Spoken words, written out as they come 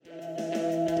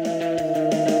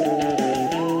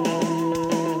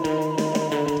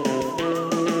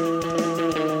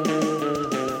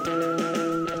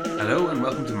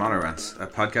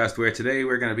podcast where today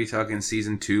we're going to be talking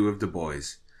season 2 of The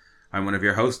Boys. I'm one of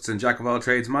your hosts and jack of all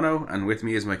trades, Mono, and with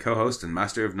me is my co-host and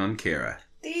master of none, Kira.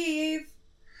 Steve!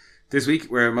 This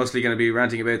week we're mostly going to be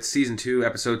ranting about season 2,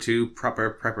 episode 2, proper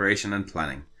preparation and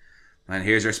planning. And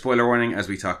here's our spoiler warning as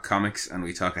we talk comics and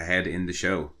we talk ahead in the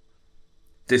show.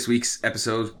 This week's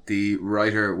episode, the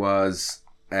writer was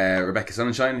Rebecca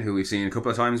Sonnenschein, who we've seen a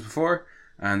couple of times before.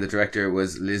 And the director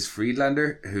was Liz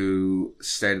Friedlander, who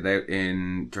started out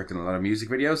in directing a lot of music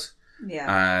videos.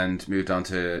 Yeah. And moved on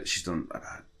to, she's done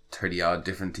about 30 odd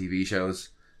different TV shows.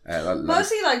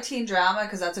 Mostly like teen drama,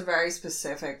 because that's a very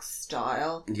specific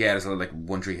style. Yeah, there's a lot like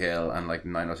One Tree Hill and like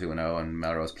 90210 and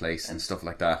Melrose Place and stuff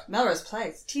like that. Melrose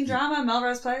Place? Teen drama,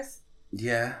 Melrose Place?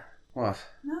 Yeah. What?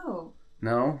 No.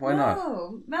 No? Why not?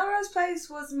 No. Melrose Place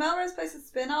a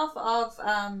spin-off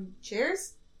of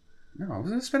Cheers? No,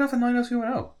 was it a spin-off of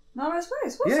 90210? Melrose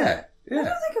Place, was it? Yeah. I don't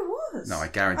think it was. No, I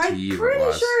guarantee you it was. I'm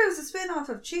pretty sure it was a spin-off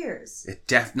of Cheers.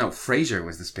 No, Frasier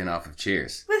was the spin-off of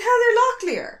Cheers. With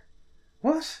Heather Locklear.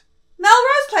 What?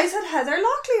 Melrose Place had Heather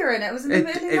Locklear in it. It was in the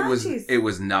early 90s. It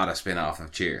was not a spin-off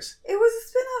of Cheers. It was a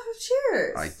spin-off of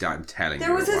Cheers. I'm telling you,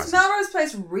 there was this Melrose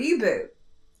Place reboot.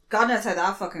 God knows how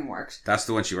that fucking worked. That's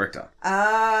the one she worked on.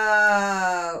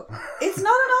 Oh. It's not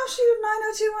an offshoot of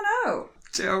 90210.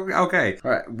 Okay.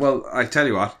 Alright, well, I tell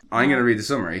you what. I'm going to read the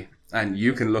summary and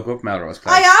you can look up Melrose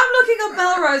Place. I am looking up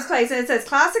Melrose Place and it says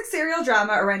classic serial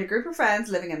drama around a group of friends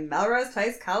living in Melrose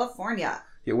Place, California.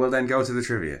 Yeah, well then go to the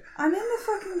trivia. I'm in the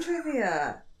fucking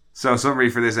trivia. So, summary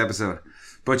for this episode.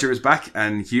 Butcher is back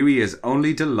and Huey is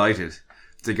only delighted.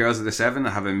 The girls of the Seven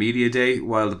have a media day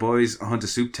while the boys hunt a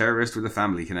soup terrorist with a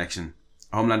family connection.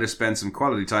 Homelander spends some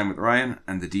quality time with Ryan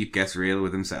and the Deep gets real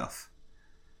with himself.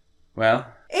 Well...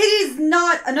 It is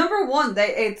not... Number one,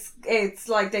 it's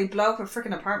like they blow up a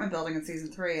freaking apartment building in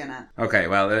season 3 in it. Okay,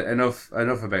 well, enough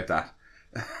about that.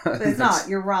 But it's not.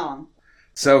 You're wrong.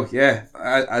 So, yeah,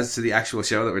 as to the actual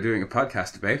show that we're doing a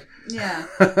podcast about. Yeah.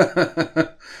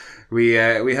 we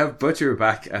have Butcher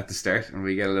back at the start and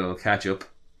we get a little catch-up.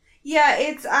 Yeah,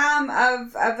 it's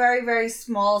a very, very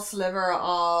small sliver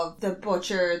of the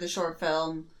Butcher, the short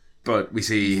film. But we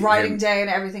see writing down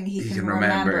everything he can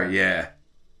remember. Yeah.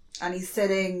 And he's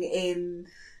sitting in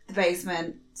the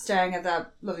basement, staring at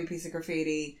that lovely piece of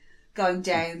graffiti, going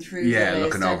down through the list. Yeah,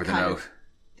 looking over the note.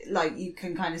 Like, you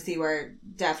can kind of see where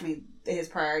definitely his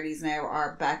priorities now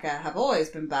are Becca, have always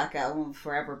been Becca, and will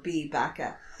forever be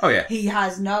Becca. Oh, yeah. He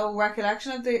has no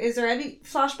recollection of is there any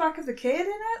flashback of the kid in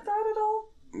it, that at all?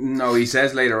 No, he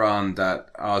says later on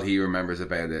that all he remembers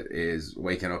about it is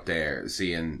waking up there,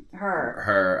 seeing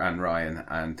her and Ryan,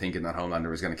 and thinking that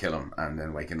Homelander was going to kill him, and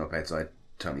then waking up outside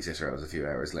Tony Cicero's a few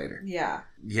hours later. Yeah.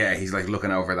 Yeah, he's like looking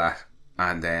over that,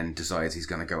 and then decides he's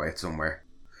going to go out somewhere.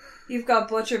 You've got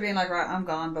Butcher being like, right, I'm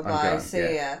gone, bye-bye,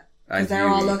 see ya. Because they're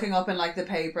all looking up in like the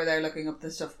paper, they're looking up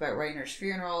the stuff about Rainer's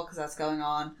funeral, because that's going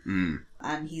on.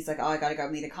 And he's like, oh, I gotta go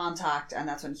meet a contact. And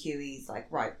that's when Huey's like,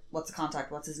 right, what's the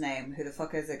contact? What's his name? Who the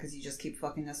fuck is it? Because you just keep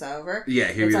fucking us over.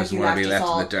 Yeah, Huey doesn't want to be left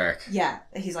in the dark. Yeah,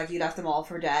 he's like, you left them all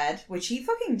for dead. Which he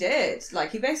fucking did. Like,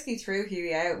 he basically threw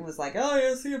Huey out and was like, oh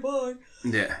yeah, see you, bye.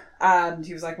 Yeah. And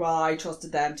he was like, well, I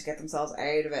trusted them to get themselves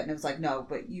out of it. And it was like, no,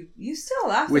 but you still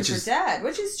left them for dead.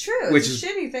 Which is true. It's a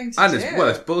shitty thing to do.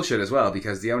 It's bullshit as well,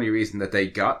 because the only reason that they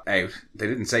got out, they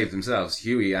didn't save themselves.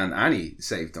 Huey and Annie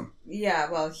saved them.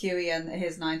 Yeah, well, Huey and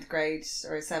his 9th grade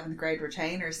or 7th grade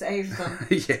retainer saved them.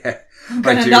 Yeah. I'm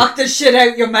gonna knock the shit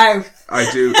out your mouth. I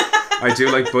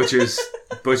do like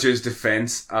Butcher's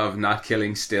defense of not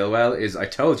killing Stillwell is, I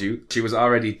told you, she was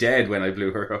already dead when I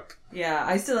blew her up. Yeah,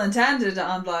 I still intended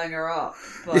on blowing her up,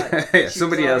 but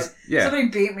somebody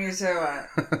beat me to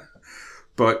it.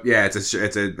 But yeah, it's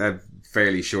a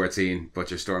fairly short scene.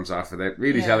 Butcher storms off without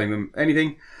really telling them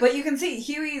anything. But you can see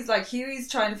Huey's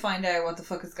trying to find out what the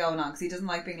fuck is going on, because he doesn't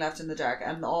like being left in the dark,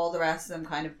 and all the rest of them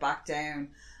kind of back down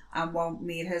and won't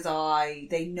meet his eye.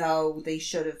 They know they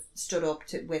should have stood up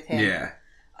with him. Yeah.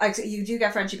 Like, you do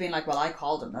get Frenchie being like, well, I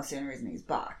called him, that's the only reason he's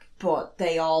back. But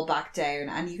they all back down,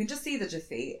 and you can just see the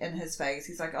defeat in his face.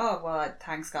 He's like, oh, well,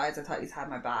 thanks, guys, I thought he's had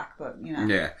my back, but, you know.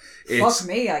 Yeah. Fuck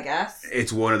me, I guess.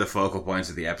 It's one of the focal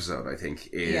points of the episode, I think,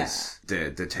 is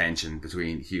the tension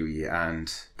between Huey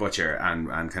and Butcher,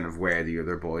 and kind of where the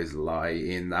other boys lie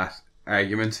in that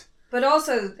argument. But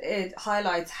also, it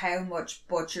highlights how much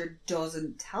Butcher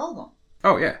doesn't tell them.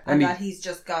 Oh, yeah. And that he's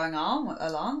just going on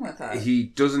along with it. He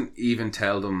doesn't even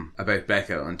tell them about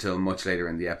Becca until much later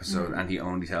in the episode, and he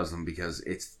only tells them because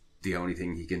it's the only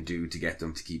thing he can do to get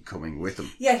them to keep coming with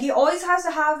him. Yeah, he always has to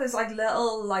have this like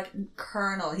little like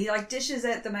kernel. He like dishes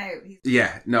them out.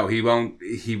 He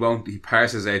won't. He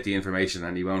parses out the information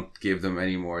and he won't give them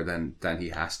any more than he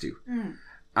has to.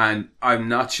 And I'm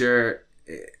not sure,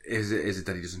 is it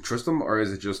that he doesn't trust them, or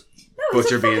is it just no,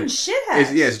 Butcher being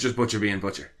shithead? It's just Butcher being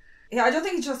Butcher. Yeah, I don't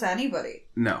think he trusts anybody.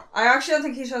 No. I actually don't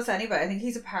think he trusts anybody. I think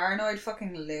he's a paranoid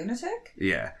fucking lunatic.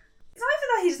 Yeah. It's not even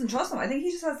that he doesn't trust them. I think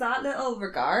he just has that little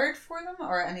regard for them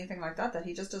or anything like that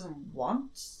he just doesn't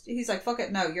want. He's like, fuck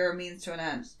it, no, you're a means to an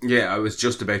end. Yeah, I was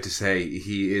just about to say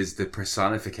he is the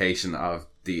personification of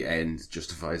the end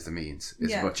justifies the means.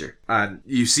 Is Butcher. And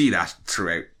you see that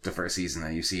throughout the first season,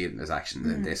 and you see it in his actions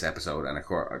in this episode and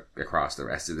across the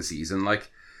rest of the season.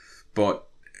 But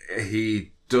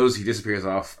he disappears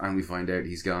off, and we find out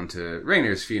he's gone to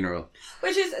Raynor's funeral.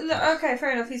 Which is, okay,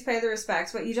 fair enough, he's paid the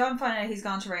respects, but you don't find out he's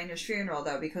gone to Raynor's funeral,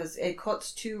 though, because it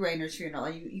cuts to Raynor's funeral,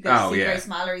 and you get to see Grace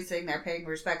Mallory sitting there paying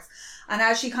respects, and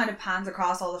as she kind of pans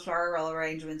across all the floral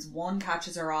arrangements, one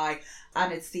catches her eye,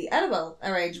 and it's the edible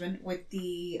arrangement with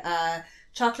the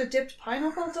chocolate-dipped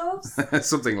pineapple doves.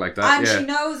 Something like that, and she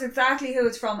knows exactly who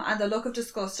it's from, and the look of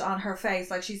disgust on her face,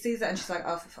 like, she sees it, and she's like,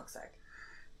 oh, for fuck's sake.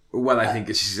 Well, I think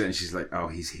she's like, oh,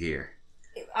 he's here.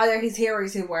 Either he's here or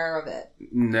he's aware of it.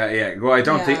 No, yeah. Well, I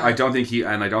don't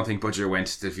think Butcher went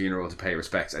to the funeral to pay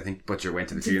respects. I think Butcher went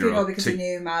to the funeral because he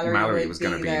knew Mallory was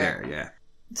going to be there. Yeah.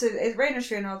 So it's Raynor's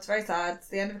funeral. It's very sad. It's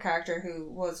the end of a character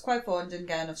who was quite fun. Didn't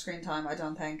get enough screen time, I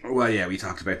don't think. Well, yeah, we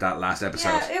talked about that last episode.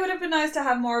 Yeah, it would have been nice to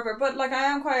have more of her. But I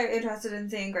am quite interested in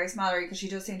seeing Grace Mallory because she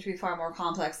does seem to be far more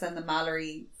complex than the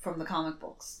Mallory from the comic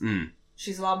books. Mm.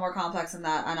 She's a lot more complex than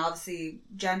that, and obviously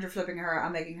gender flipping her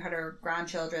and making her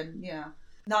grandchildren,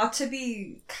 not to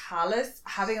be callous,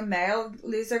 having a male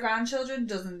lose their grandchildren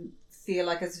doesn't feel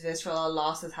like as visceral a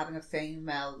loss as having a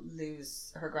female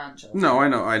lose her grandchildren. No, I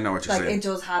know what you're saying. It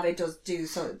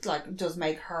does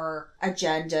make her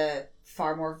agenda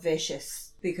far more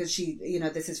vicious because she,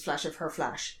 this is flesh of her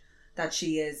flesh that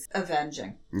she is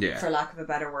avenging, for lack of a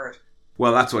better word.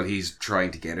 Well, that's what he's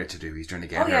trying to get her to do. He's trying to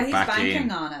get her back in. Oh, yeah, he's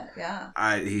banking on it,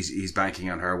 yeah. He's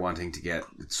banking on her wanting to get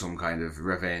some kind of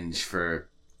revenge for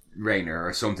Raynor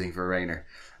or something for Raynor.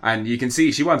 And you can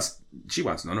see she wants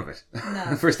none of it. No.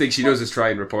 The first thing she does is try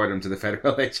and report him to the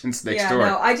federal agents next door.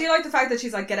 No, I do like the fact that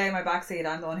she's like, get out of my backseat,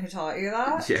 I'm the one who taught you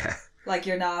that. Yeah. Like,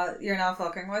 you're not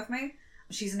fucking with me.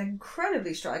 She's an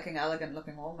incredibly striking, elegant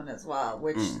looking woman as well,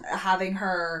 which having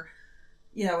her...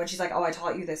 when she's like, oh, I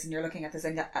taught you this, and you're looking at this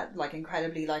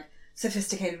incredibly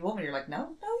sophisticated woman, you're like,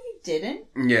 no, you didn't.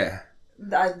 Yeah.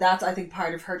 That's, I think,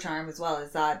 part of her charm as well,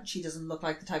 is that she doesn't look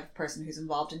like the type of person who's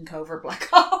involved in covert black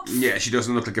ops. Yeah, she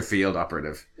doesn't look like a field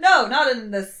operative. No, not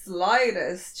in the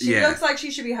slightest. She looks like she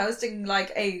should be hosting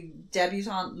a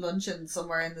debutante luncheon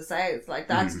somewhere in the South.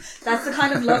 That's the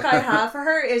kind of look I have for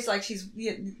her. It's like she's,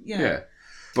 Yeah.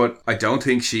 But I don't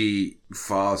think she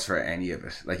falls for any of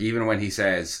it. Even when he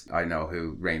says, I know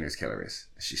who Raynor's killer is,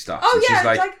 she stops. Oh, yeah, she's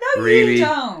like, no, really? You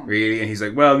don't. Really? And he's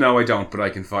like, well, no, I don't, but I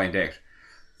can find out.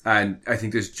 And I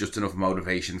think there's just enough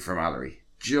motivation for Mallory.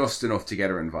 Just enough to get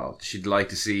her involved. She'd like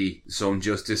to see some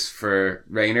justice for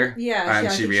Raynor. Yeah.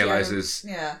 And she realises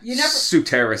soup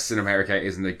terrorists in America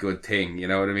isn't a good thing, you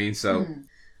know what I mean? So...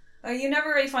 You never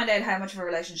really find out how much of a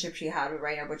relationship she had with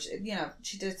Raynor, which,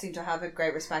 she did seem to have a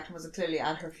great respect and was clearly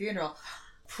at her funeral.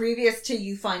 Previous to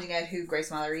you finding out who Grace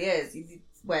Mallory is,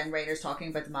 when Raynor's talking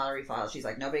about the Mallory files, she's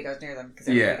like, nobody goes near them because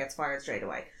everybody gets fired straight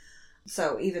away.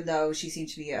 So even though she seemed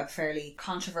to be a fairly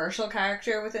controversial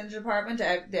character within the department,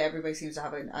 everybody seems to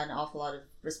have an awful lot of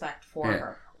respect for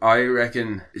her. I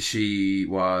reckon she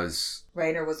was...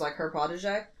 Raynor was like her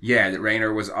protege? Yeah, that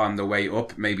Raynor was on the way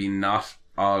up, maybe not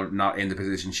in the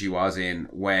position she was in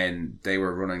when they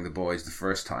were running the boys the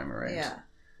first time around. Yeah.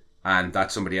 And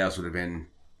that somebody else would have been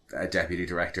a deputy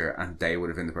director, and they would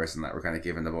have been the person that were kind of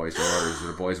giving the boys the orders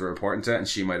the boys were reporting to, and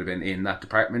she might have been in that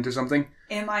department or something.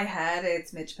 In my head,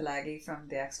 it's Mitch Pileggi from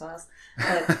The X-Files.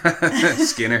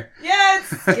 Skinner. Yeah,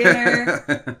 it's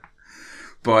Skinner.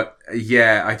 But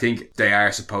yeah, I think they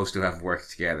are supposed to have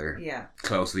worked together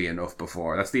closely enough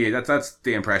before. That's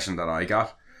the impression that I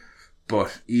got.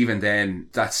 But even then,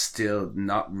 that's still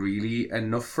not really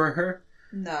enough for her.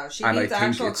 No, she needs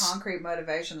actual concrete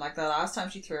motivation. Like the last time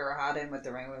she threw her hat in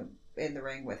the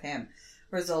ring with him,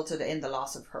 resulted in the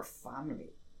loss of her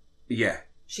family. Yeah.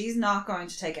 She's not going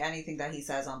to take anything that he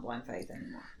says on blind faith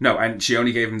anymore. No, and she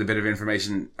only gave him the bit of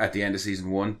information at the end of season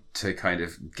 1 to kind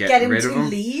of get rid of him.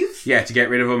 Leave? Yeah, to get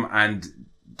rid of him and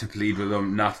to plead with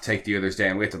him not to take the others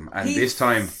down with him. And this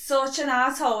time... such an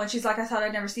asshole. And she's like, I thought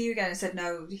I'd never see you again. And said,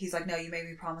 no. He's like, no, you made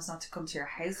me promise not to come to your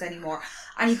house anymore.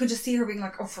 And you could just see her being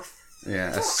like, oh, for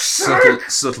a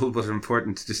subtle but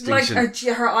important distinction. Like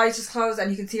her eyes just closed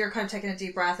and you can see her kind of taking a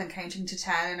deep breath and counting to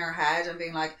 10 in her head and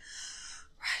being like,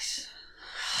 right.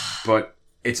 But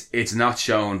It's not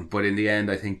shown, but in the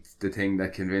end, I think the thing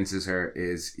that convinces her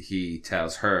is he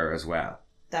tells her as well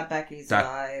that Becky's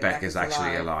alive. Becca's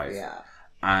actually alive. Yeah.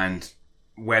 And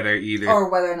whether either... Or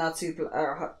whether or not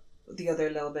or the other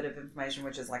little bit of information,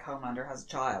 which is like Homelander has a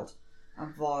child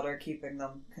and Vought are keeping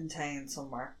them contained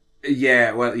somewhere.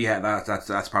 Yeah, well, yeah,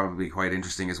 that's probably quite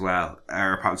interesting as well.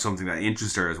 Or something that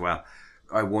interests her as well.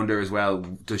 I wonder as well,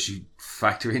 does she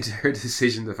factor into her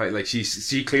decision to fight? Like,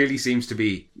 she clearly seems to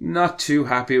be not too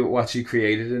happy with what she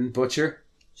created in Butcher.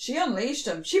 She unleashed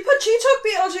him. She took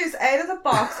Beetlejuice out of the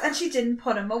box and she didn't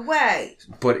put him away.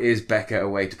 But is Becca a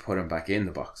way to put him back in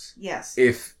the box? Yes.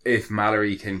 If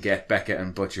Mallory can get Becca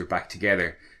and Butcher back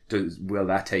together, will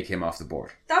that take him off the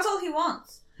board? That's all he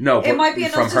wants. No, but it might be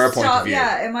enough from her point of view.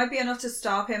 Yeah, it might be enough to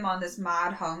stop him on this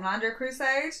mad Homelander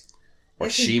crusade. Or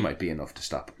she might be enough to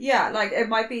stop him. Yeah, like, it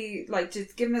might be, like, to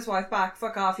give him his wife back,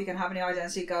 fuck off, you can have any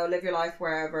identity, go live your life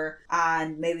wherever,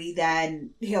 and maybe then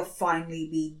he'll finally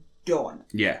be done.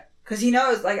 Yeah. Because he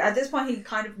knows, like, at this point he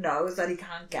kind of knows that he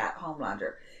can't get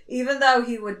Homelander. Even though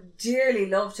he would dearly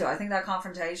love to. I think that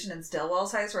confrontation in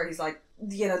Stillwell's house where he's like,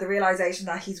 you know, the realisation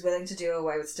that he's willing to do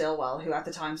away with Stillwell, who at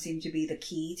the time seemed to be the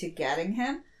key to getting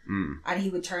him, and he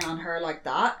would turn on her like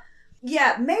that.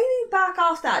 Yeah, maybe back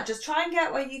off that. Just try and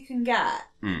get what you can get.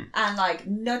 And, like,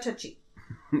 no touchy.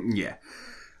 Yeah.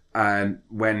 And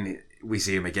when we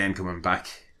see him again coming back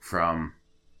from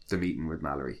the meeting with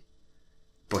Mallory.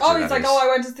 Butcher, he's like, I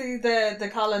went to see the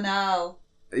colonel.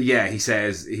 Yeah, he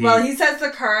says... he says the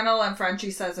colonel and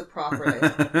Frenchie says it properly.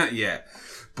 Yeah.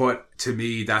 But to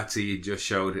me, that scene just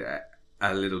showed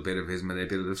a little bit of his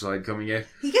manipulative side coming out.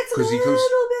 He gets a little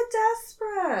bit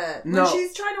desperate. When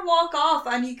she's trying to walk off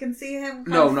and you can see him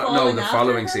the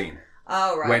following scene.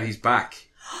 Oh, right. When he's back.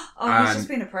 He's just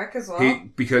being a prick as well.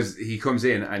 Because he comes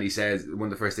in and he says, one of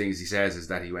the first things he says is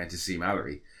that he went to see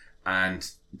Mallory. And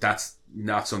that's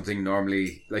not something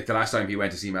normally, like the last time he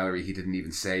went to see Mallory, he didn't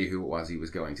even say who it was he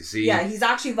was going to see. Yeah, he's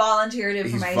actually volunteered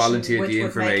information, which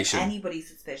would make anybody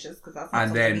suspicious, because that's not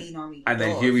something he normally does. And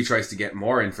then Huey tries to get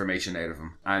more information out of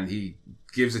him, and he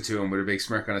gives it to him with a big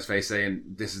smirk on his face, saying,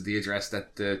 "This is the address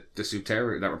that the soup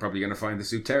terror that we're probably going to find the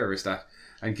soup terrorist at."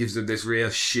 And gives them this real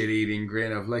shit-eating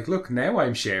grin of like, look, now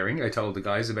I'm sharing. I told the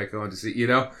guys about going to see, you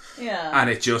know? Yeah.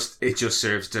 And it just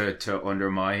serves to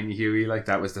undermine Huey. Like,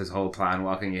 that was his whole plan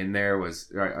walking in there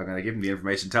was, right, I'm going to give him the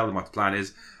information, tell them what the plan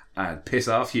is, and piss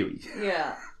off Huey.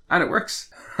 Yeah. And it works.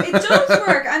 It does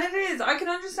work, and it is. I can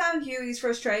understand Huey's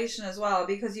frustration as well,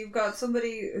 because you've got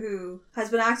somebody who has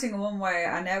been acting one way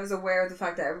and now is aware of the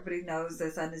fact that everybody knows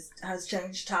this and has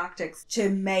changed tactics to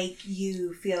make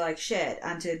you feel like shit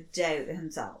and to doubt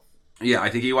himself. Yeah, I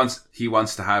think he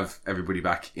wants to have everybody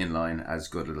back in line as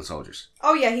good little soldiers.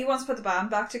 Oh yeah, he wants to put the band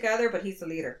back together, but he's the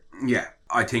leader. Yeah,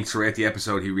 I think throughout the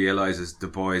episode he realises the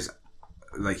boys,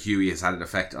 like Huey, has had an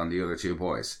effect on the other two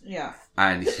boys. Yeah.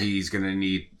 And he's going to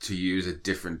need to use a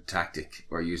different tactic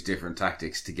or use different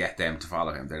tactics to get them to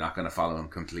follow him. They're not going to follow him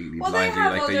completely blindly like they used to.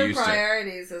 Well, they have other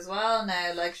priorities as well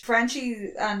now. Like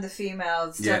Frenchie and the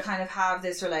females still kind of have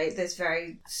this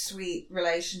very sweet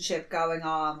relationship going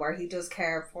on where he does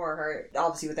care for her.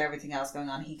 Obviously, with everything else going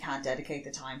on, he can't dedicate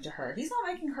the time to her. He's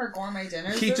not making her gourmet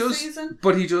dinners this season.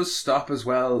 But he does stop as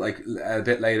well, like a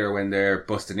bit later when they're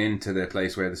busting into the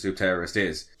place where the soup terrorist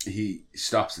is. He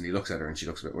stops and he looks at her and she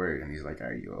looks a bit worried and he's like,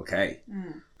 "Are you okay?"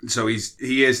 So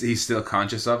he's still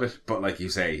conscious of it, but like you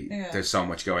say, there's so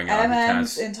much going on.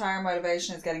 MM's entire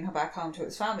motivation is getting back home to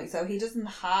his family, so he doesn't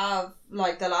have,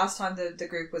 like, the last time the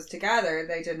group was together,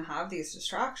 they didn't have these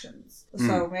distractions.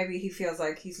 So maybe he feels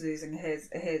like he's losing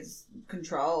his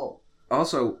control.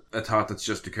 Also, a thought that's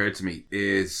just occurred to me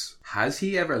is, has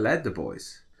he ever led the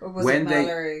boys? Or was it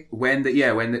Mallory?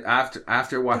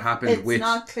 After what happened with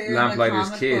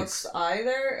Lamplighter's kids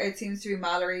either. It seems to be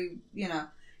Mallory. You know,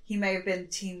 he may have been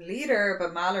team leader,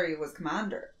 but Mallory was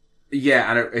commander. Yeah,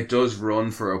 and it does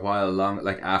run for a while long.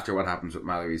 Like after what happens with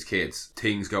Mallory's kids,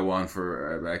 things go on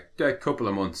for a couple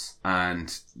of months,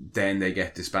 and then they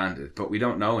get disbanded. But we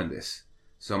don't know in this.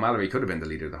 So Mallory could have been the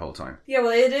leader the whole time. Yeah, well,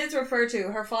 it is referred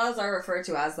to. Her files are referred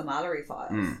to as the Mallory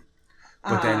files.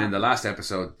 But then in the last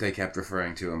episode, they kept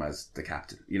referring to him as the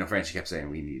captain. You know, Frenchie kept saying,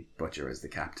 "We need Butcher as the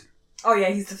captain." Oh yeah,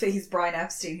 he's Brian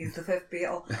Epstein. He's the fifth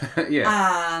Beatle.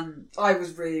 Yeah. I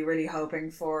was really, really hoping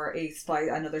for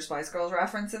another Spice Girls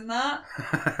reference in that,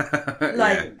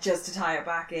 just to tie it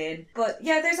back in. But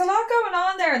yeah, there's a lot going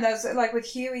on there, and there's like with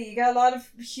Huey, you get a lot of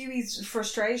Huey's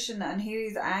frustration and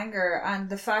Huey's anger, and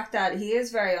the fact that he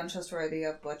is very untrustworthy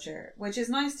of Butcher, which is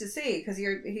nice to see because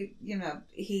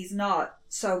he's not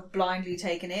so blindly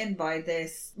taken in by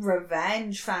this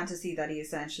revenge fantasy that he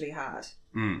essentially had.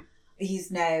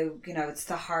 he's now, it's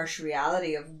the harsh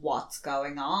reality of what's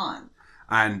going on.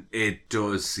 And it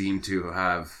does seem to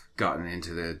have gotten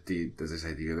into the as I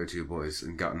say, the other two boys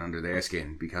and gotten under their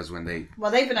skin, because when they...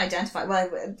 Well, they've been identified.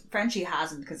 Well, Frenchie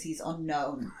hasn't, because he's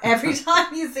unknown. Every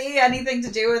time you see anything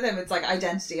to do with him, it's like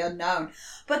identity unknown.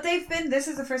 But this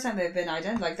is the first time they've been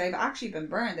identified. Like, they've actually been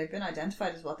burned. They've been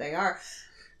identified as what they are.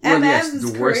 Well, yes,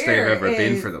 the worst they've ever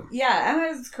been for them. Yeah,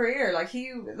 Emma's career,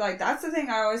 that's the thing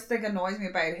I always think annoys me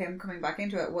about him coming back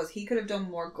into it, was he could have done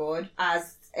more good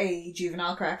as a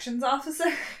juvenile corrections officer.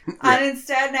 Yeah. And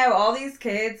instead now all these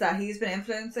kids that he's been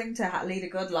influencing to lead a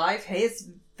good life, his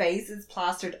face is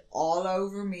plastered all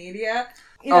over media.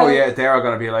 Yeah, they're all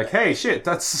going to be like, hey, shit,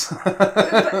 that's...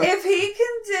 But if he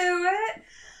can do it...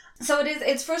 So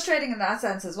it's frustrating in that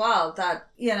sense as well, that,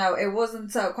 it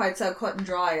wasn't quite so cut and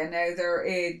dry, and now they're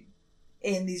in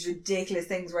these ridiculous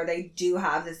things where they do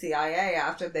have the CIA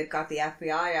after, they've got the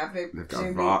FBI after, they've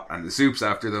got Vought and the Soups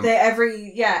after them.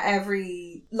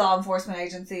 Every law enforcement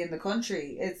agency in the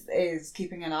country is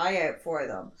keeping an eye out for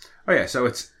them. Oh yeah, so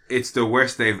it's the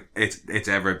worst it's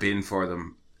ever been for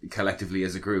them collectively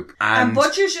as a group, and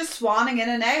Butcher's just swanning in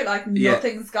and out like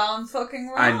nothing's gone fucking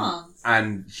wrong.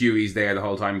 And Huey's there the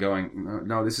whole time going,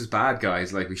 no, this is bad,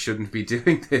 guys. Like, we shouldn't be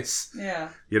doing this. Yeah,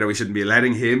 we shouldn't be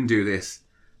letting him do this.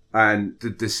 And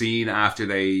the scene after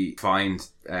they find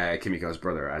Kimiko's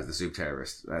brother as the soup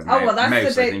terrorist, that's Mouse,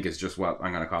 the big... I think is just what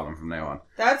I'm going to call him from now on.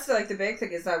 That's like the big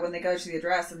thing, is that when they go to the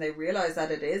address and they realise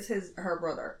that it is her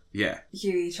brother. Yeah.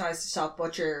 Huey tries to stop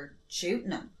Butcher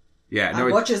shooting him. Yeah.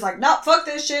 And Butcher's like, no, fuck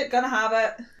this shit, gonna have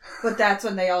it. But that's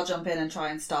when they all jump in and try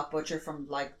and stop Butcher from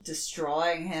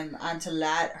destroying him, and to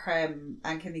let him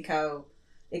and Kimiko,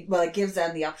 it gives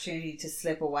them the opportunity to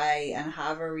slip away and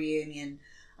have a reunion.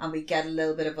 And we get a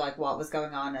little bit of what was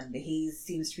going on, and he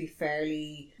seems to be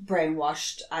fairly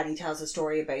brainwashed, and he tells a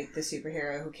story about the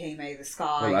superhero who came out of the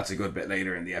sky. Well, that's a good bit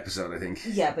later in the episode, I think.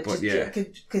 Yeah, but stop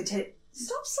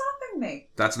slapping me.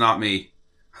 That's not me.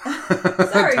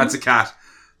 Sorry. That's a cat.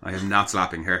 I am not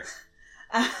slapping her.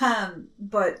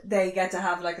 But they get to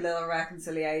have a little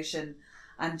reconciliation,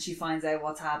 and she finds out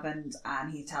what's happened,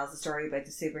 and he tells the story about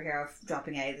the superhero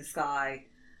dropping out of the sky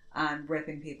and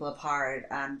ripping people apart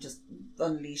and just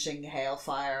unleashing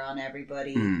hailfire on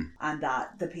everybody, and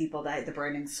that the people that the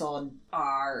Burning Sun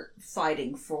are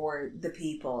fighting for the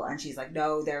people, and she's like,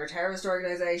 no, they're a terrorist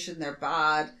organization, they're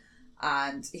bad.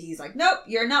 And he's like, nope,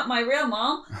 you're not my real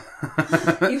mom.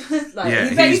 He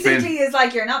basically is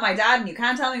like, you're not my dad and you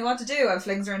can't tell me what to do, and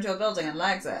flings her into a building and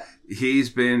legs it. He's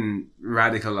been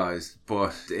radicalised,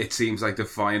 but it seems like the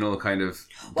final kind of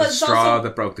straw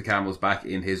that broke the camel's back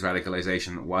in his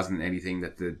radicalisation wasn't anything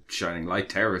that the Shining Light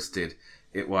terrorists did.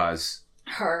 It was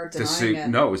her denying it.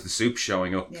 No, it was the Soup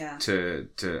showing up to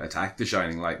attack the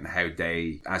Shining Light, and how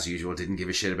they, as usual, didn't give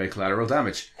a shit about collateral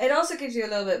damage. It also gives you a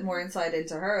little bit more insight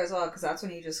into her as well, because that's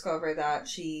when you discover that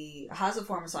she has a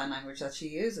form of sign language that she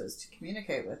uses to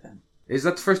communicate with him. Is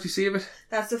that the first you see of it?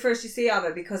 That's the first you see of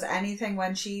it, because anything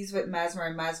when she's with Mesmer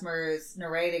and Mesmer is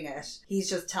narrating it, he's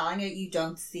just telling it. You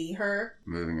don't see her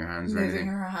moving her hands or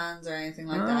anything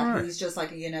like that. Right. He's just like,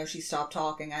 she stopped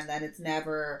talking, and then it's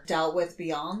never dealt with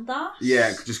beyond that.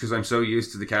 Yeah, just because I'm so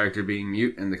used to the character being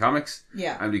mute in the comics.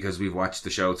 Yeah. And because we've watched the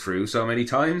show through so many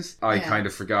times, I kind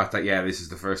of forgot that, this is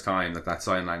the first time that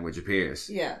sign language appears.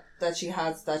 Yeah, that she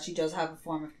does have a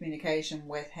form of communication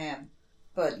with him.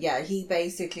 But yeah, he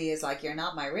basically is like, you're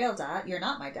not my real dad, you're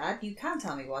not my dad, you can't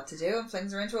tell me what to do, and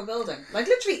flings her into a building.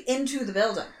 Literally into the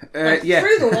building.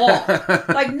 Through the wall.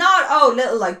 Not,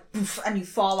 little poof, and you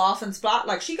fall off and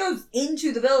splat. She goes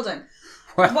into the building.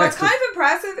 What's kind of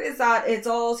impressive is that it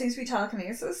all seems to be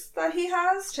telekinesis that he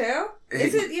has too.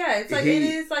 Is it? Yeah, it's it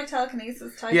is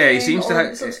telekinesis type thing. Yeah, he seems to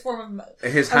have some form of...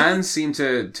 His hands seem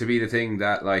to be the thing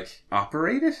that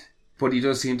operate it. But he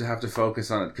does seem to have to focus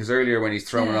on it, because earlier when he's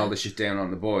throwing all the shit down on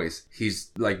the boys,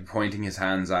 he's pointing his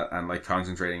hands at and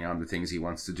concentrating on the things he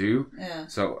wants to do. Yeah.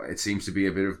 So it seems to be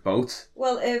a bit of both.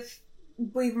 Well, if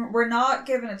we're not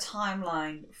given a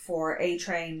timeline for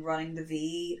A-Train running the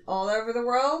V all over the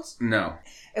world. No.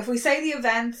 If we say the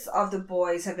events of the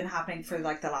boys have been happening for the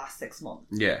last 6 months.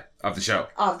 Yeah, of the show.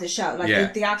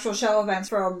 The actual show events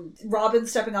from Robin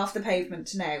stepping off the pavement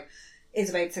to now is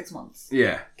about 6 months.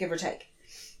 Yeah. Give or take.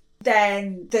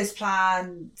 Then this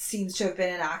plan seems to have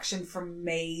been in action for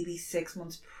maybe 6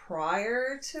 months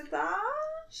prior to that.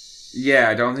 Yeah,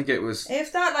 I don't think it was...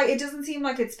 If that, it doesn't seem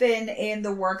like it's been in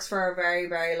the works for a very,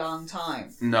 very long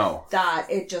time. No. That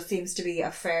it just seems to be a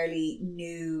fairly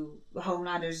new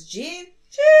Homelander's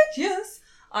genius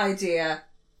idea.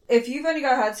 If you've only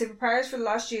had superpowers for the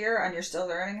last year and you're still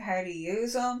learning how to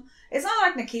use them, it's not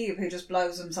like Nakeeb who just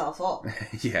blows himself up.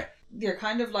 Yeah. you're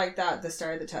kind of like that at the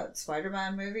start of the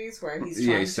Spider-Man movies where he's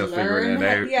trying still to figuring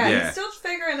learn. it out. Yeah, he's still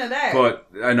figuring it out. But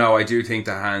I know, I do think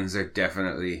the hands are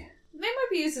definitely... They might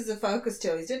be used as a focus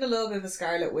too. He's doing a little bit of a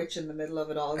Scarlet Witch in the middle of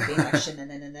it all, being like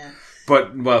shin-na-na-na-na.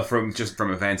 But, well, from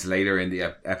events later in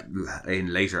the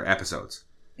in later episodes.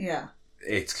 Yeah.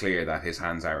 It's clear that his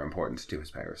hands are important to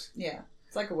his powers. Yeah.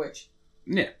 It's like a witch.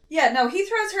 Yeah. Yeah, no, he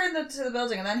throws her into the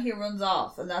building and then he runs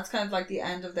off, and that's kind of like the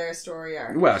end of their story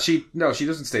arc. Well, she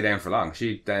doesn't stay down for long.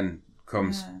 She then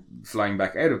comes flying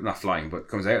back out of, not flying, but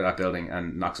comes out of that building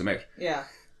and knocks him out. Yeah.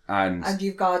 And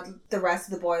you've got the rest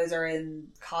of the boys are in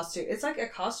costume. It's like a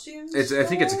costume store? I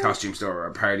think it's a costume store or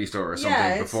a party store or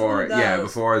something before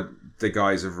the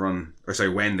guys have run, or sorry,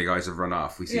 when the guys have run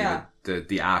off, we see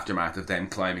the aftermath of them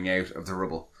climbing out of the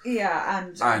rubble. Yeah,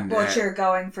 and Butcher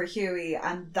going for Huey,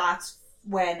 and that's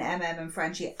when MM and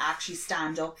Frenchie actually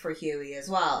stand up for Huey as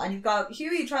well. And you've got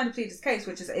Huey trying to plead his case,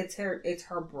 which is it's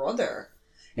her brother.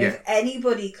 If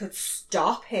anybody could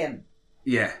stop him,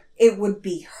 it would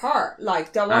be her.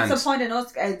 Like, what's the point in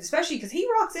us, especially because he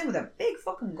rocks in with a big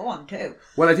fucking gun too.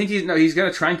 Well, I think he's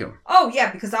going to trank him. Oh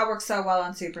yeah, because that works so well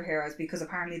on superheroes, because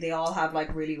apparently they all have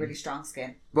like really, really strong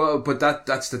skin. Well, but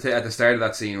that's the thing. At the start of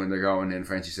that scene when they're going in,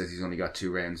 Frenchie says he's only got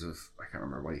 2 rounds of, I can't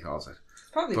remember what he calls it.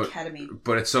 Probably ketamine.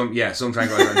 But it's some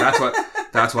tranquilizer. And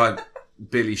that's what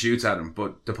Billy shoots at him.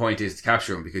 But the point is to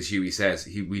capture him, because Huey says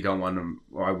we don't want him,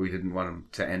 or we didn't want him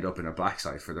to end up in a black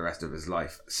site for the rest of his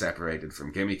life, separated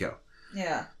from Kimiko.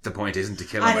 Yeah. The point isn't to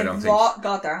kill him, I don't think. And if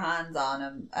got their hands on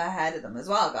him ahead of them as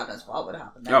well, God knows what would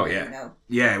happen then. Oh, yeah.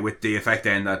 Yeah, with the effect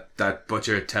then that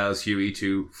Butcher tells Huey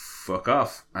to fuck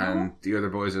off. And the other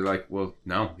boys are like, well,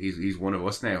 no, he's one of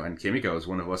us now. And Kimiko is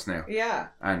one of us now. Yeah.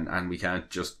 And we can't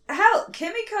just... Hell,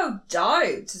 Kimiko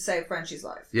died to save Frenchie's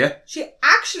life. Yeah. She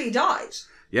actually died.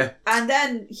 Yeah. And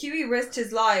then Huey risked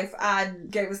his life and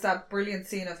gave us that brilliant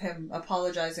scene of him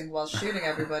apologising while shooting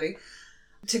everybody.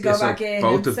 To go back in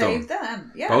and save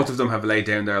them. Yeah. Both of them have laid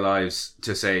down their lives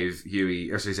to save Huey,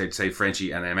 or to save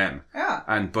Frenchie and MM. Yeah.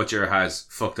 And Butcher has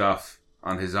fucked off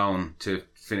on his own to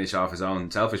finish off his own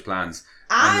selfish plans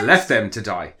and left them to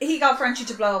die. He got Frenchie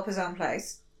to blow up his own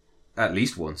place. At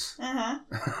least once.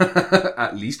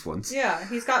 At least once. Yeah,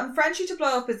 he's gotten Frenchie to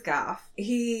blow up his gaff.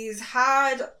 He's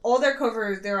had all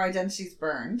their identities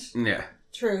burned. Yeah.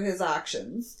 Through his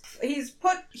actions. He's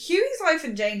put Huey's life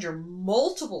in danger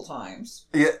multiple times.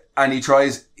 Yeah, and he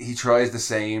tries the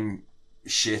same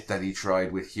shit that he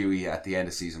tried with Huey at the end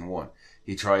of season 1.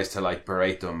 He tries to like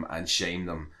berate them and shame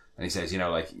them. And he says,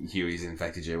 Huey's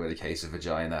infected you with a case of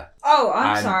vagina. Oh,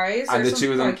 I'm sorry. And the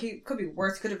two of them... Like, he could be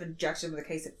worse. Could have injected him with a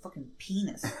case of fucking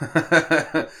penis.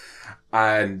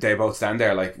 And they both stand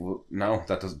there like, well, no,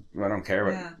 I don't care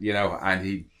about, and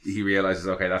he realizes,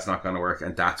 okay, that's not going to work.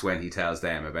 And that's when he tells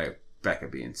them about Becca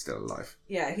being still alive.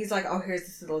 Yeah, he's like, oh, here's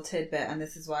this little tidbit and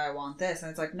this is why I want this.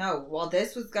 And it's like, no, while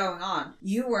this was going on,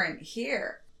 you weren't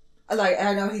here. Like,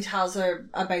 I know he tells her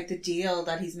about the deal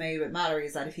that he's made with Mallory,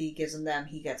 is that if he gives them,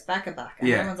 he gets Becca back. And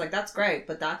everyone's like, that's great,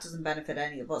 but that doesn't benefit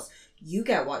any of us. You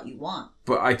get what you want.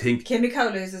 But I think...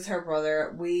 Kimiko loses her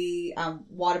brother.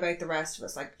 What about the rest of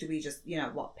us? Like, do we just,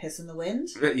 piss in the wind?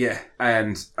 Yeah,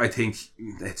 and I think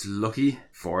it's lucky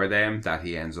for them that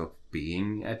he ends up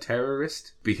being a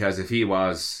terrorist. Because if he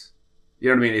was... You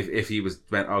know what I mean? If he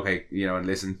went, okay, and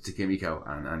listened to Kimiko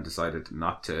and decided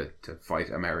not to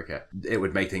fight America, it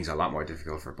would make things a lot more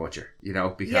difficult for Butcher,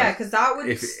 because that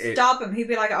would stop him. He'd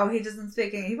be like, oh, he doesn't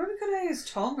speak English. He probably could have his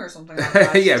tongue or something like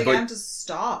that. To get him to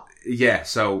stop. Yeah,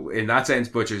 so in that sense,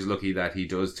 Butcher's lucky that he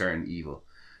does turn evil,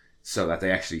 so that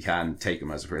they actually can take him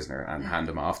as a prisoner and hand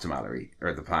him off to Mallory,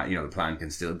 or the plan. The plan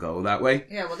can still go that way.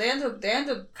 Yeah, well, they end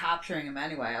up capturing him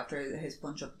anyway after his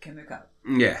punch up with Kimiko.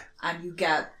 Yeah, and you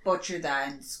get Butcher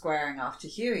then squaring off to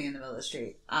Huey in the middle of the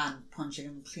street and punching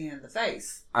him clean in the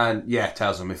face. And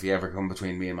tells him, if you ever come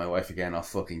between me and my wife again, I'll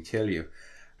fucking kill you.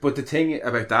 But the thing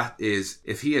about that is,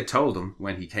 if he had told him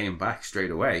when he came back straight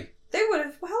away, they would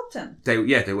have helped him. They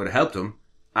would have helped him,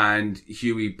 and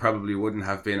Huey probably wouldn't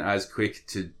have been as quick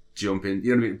to jump in,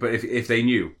 you know what I mean? But if they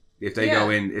knew, if they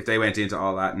go in, if they went into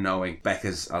all that knowing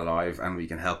Becca's alive and we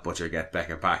can help Butcher get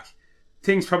Becca back,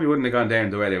 things probably wouldn't have gone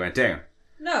down the way they went down.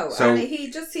 No, and he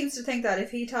just seems to think that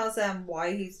if he tells them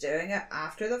why he's doing it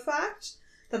after the fact,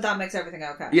 that makes everything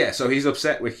okay. Yeah, so he's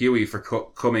upset with Huey for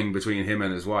coming between him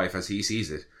and his wife as he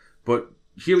sees it. But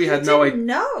Huey had no idea.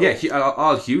 No. Yeah,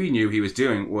 all Huey knew he was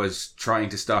doing was trying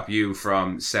to stop you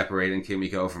from separating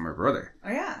Kimiko from her brother.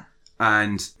 Oh, yeah.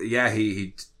 And,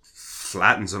 he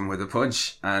flattens him with a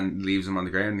punch and leaves him on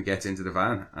the ground and gets into the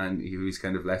van. And Huey's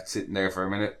kind of left sitting there for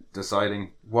a minute,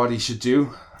 deciding what he should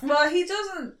do. Well, he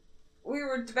doesn't... We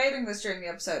were debating this during the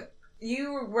episode.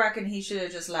 You reckon he should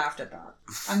have just laughed at that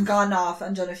and gone off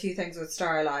and done a few things with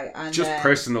Starlight and just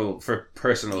personal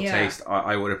taste.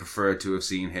 I would have preferred to have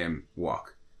seen him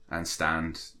walk and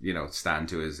stand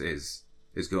to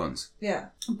his guns. Yeah,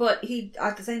 but he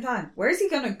at the same time, where's he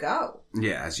gonna go?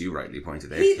 Yeah, as you rightly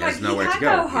pointed out, he has nowhere to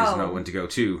go. He has no one to go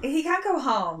to. He can't go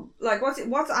home. Like, what's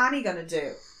Annie gonna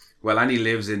do? Well, Annie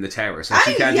lives in the tower, so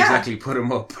she can't exactly put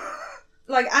him up.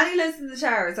 Like, Annie lives in the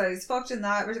tower, so he's fucked in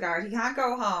that regard. He can't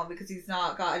go home because he's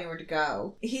not got anywhere to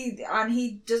go. He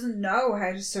doesn't know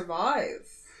how to survive.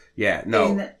 Yeah,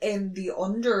 no. In the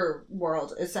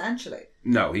underworld, essentially.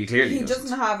 No, he clearly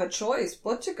doesn't have a choice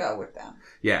but to go with them.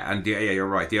 Yeah, and you're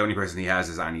right. The only person he has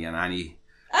is Annie, and Annie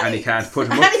can't put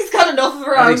him up. Annie's got enough of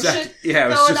her own shit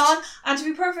going on. And to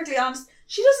be perfectly honest,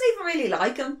 she doesn't even really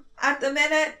like him at the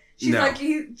minute. She's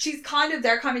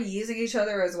they're kind of using each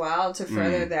other as well to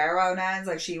further their own ends.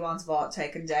 Like, she wants Vought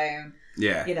taken down.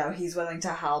 Yeah. You know, he's willing to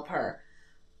help her.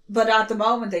 But at the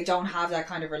moment, they don't have that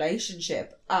kind of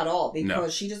relationship at all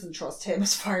because she doesn't trust him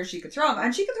as far as she could throw him.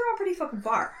 And she could throw him pretty fucking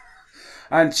far.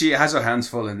 And she has her hands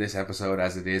full in this episode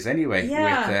as it is anyway.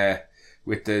 Yeah.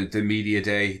 With the media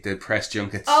day, the press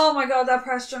junkets. Oh my God, that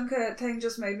press junket thing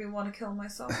just made me want to kill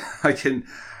myself.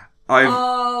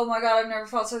 Oh my God, I've never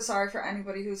felt so sorry for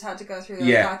anybody who's had to go through that.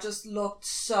 Yeah. That just looked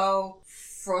so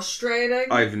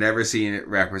frustrating. I've never seen it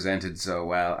represented so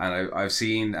well, and I've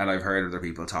seen and I've heard other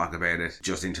people talk about it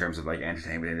just in terms of like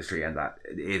entertainment industry, and that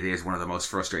it is one of the most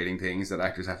frustrating things that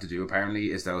actors have to do apparently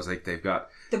is those, like, they've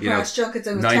got the press junkets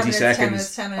and 90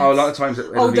 seconds. 10 minutes. Oh, a lot of times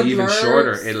it'll be even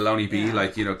shorter. It'll only be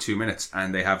 2 minutes,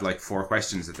 and they have like 4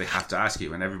 questions that they have to ask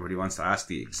you, and everybody wants to ask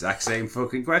the exact same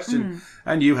fucking question,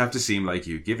 and you have to seem like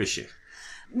you give a shit.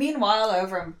 Meanwhile,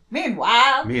 over in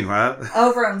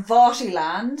Voughty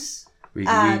Land, we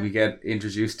get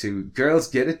introduced to Girls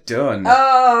Get It Done.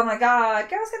 Oh my God,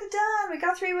 Girls Get It Done. We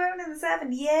got 3 women in the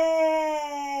 7.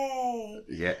 Yay!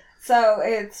 Yeah. So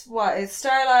it's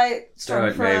Starlight,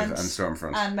 Maeve and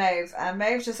Stormfront. And Maeve. And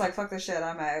Maeve's just like, fuck this shit,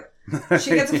 I'm out. She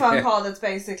gets a phone call that's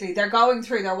basically, they're walking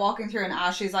through, and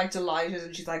Ashley's like delighted,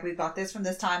 and she's like, we've got this from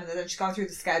this time, and then she's gone through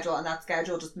the schedule, and that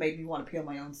schedule just made me want to peel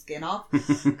my own skin off.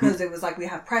 Because it was like, we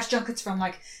have press junkets from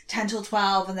like 10 till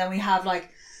 12, and then we have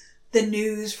like the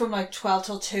news from like 12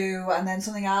 till 2, and then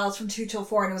something else from 2 till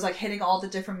 4, and it was like hitting all the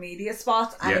different media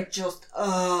spots, and it just,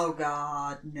 oh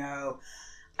God, no.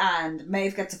 And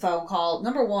Maeve gets a phone call.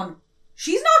 Number one,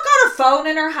 she's not got her phone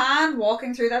in her hand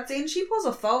walking through that scene. She pulls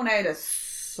a phone out of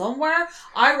somewhere.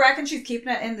 I reckon she's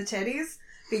keeping it in the titties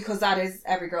because that is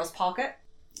every girl's pocket.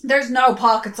 There's no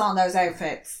pockets on those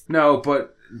outfits. No,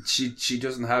 but she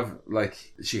doesn't have,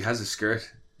 like, she has a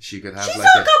skirt. She could have she's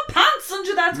not got pants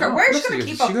under that skirt. Where's she going to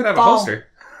keep a phone? She could have a holster.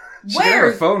 She could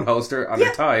have a phone holster on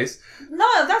her ties.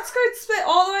 No, that skirt's split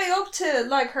all the way up to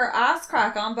like her ass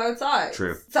crack on both sides.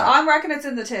 True. So I'm reckoning it's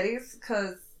in the titties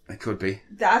because it could be.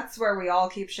 That's where we all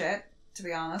keep shit, to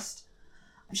be honest.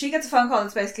 She gets a phone call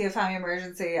that's basically a family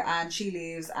emergency, and she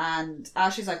leaves, and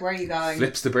Ashley's like, where are you going?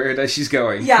 Flips the bird as she's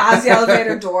going. Yeah, as the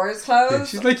elevator doors close.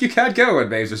 She's like, you can't go, and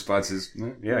Maeve's response is,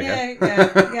 yeah, I can.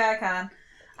 Yeah, I can.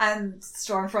 And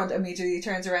Stormfront immediately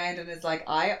turns around and is like,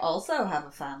 I also have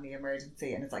a family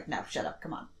emergency. And it's like, no, shut up,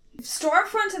 come on.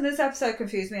 Stormfront in this episode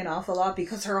confused me an awful lot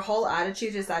because her whole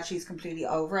attitude is that she's completely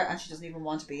over it and she doesn't even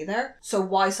want to be there. So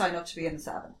why sign up to be in the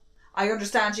 7? I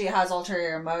understand she has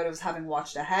ulterior motives, having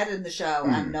watched ahead in the show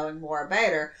and knowing more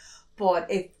about her. But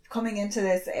if coming into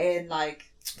this in like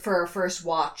for a first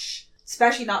watch,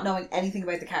 especially not knowing anything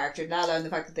about the character, let alone the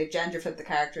fact that they've gender flipped the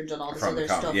character and done all this other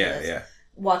stuff. Yeah.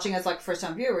 Watching as like a first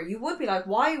time viewer, you would be like,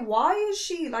 why is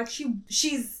she like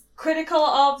she's critical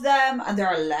of them and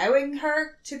they're allowing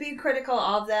her to be critical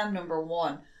of them. Number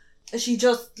one, she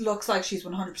just looks like she's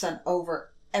 100%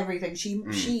 over everything.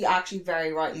 She actually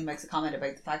very rightly makes a comment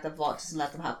about the fact that Vought doesn't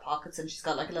let them have pockets, and she's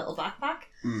got like a little backpack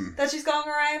that she's going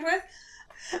around with.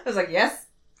 I was like, yes,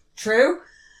 true.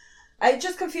 It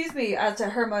just confused me as to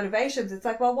her motivations. It's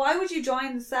like, well, why would you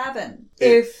join the 7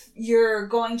 if you're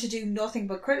going to do nothing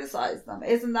but criticize them?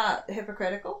 Isn't that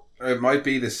hypocritical? It might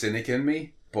be the cynic in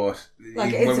me, but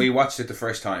like, when we watched it the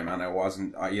first time, and I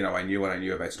wasn't, I knew what I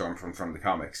knew about Stormfront from the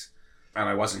comics, and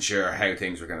I wasn't sure how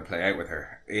things were going to play out with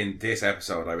her. In this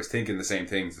episode, I was thinking the same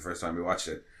things the first time we watched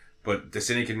it, but the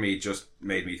cynic in me just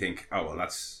made me think, oh, well,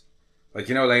 that's... Like,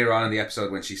 later on in the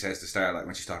episode when she says to Starlight,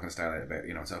 when she's talking to Starlight about,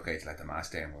 it's okay to let the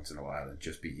mask down once in a while and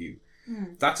just be you.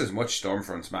 That's as much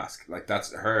Stormfront's mask. Like,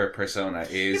 that's her persona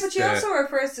is... Yeah, but she also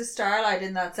refers to Starlight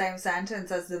in that same sentence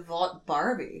as the Vought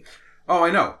Barbie. Oh,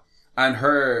 I know. And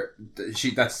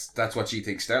that's what she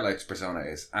thinks Starlight's persona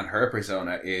is. And her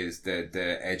persona is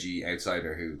the edgy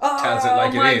outsider who tells it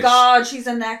like it is. Oh my god, she's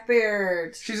a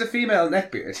neckbeard. She's a female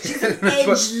neckbeard. She's an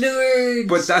edgelord.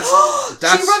 But that's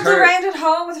she runs around at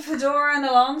home with a fedora and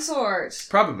a longsword.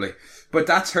 Probably. But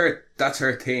that's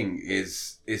her thing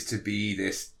is to be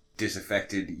this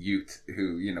disaffected youth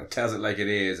who, you know, tells it like it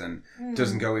is and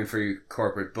doesn't go in for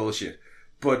corporate bullshit.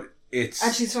 But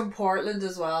and she's from Portland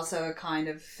as well, so it kind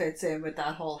of fits in with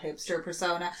that whole hipster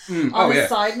persona. On a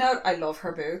side note, I love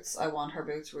her boots. I want her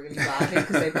boots really badly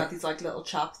because they've got these like little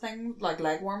chap thing, like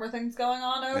leg warmer things going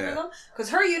on over them. Because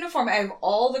her uniform, out of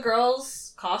all the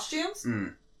girls' costumes,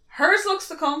 hers looks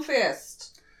the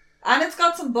comfiest. And it's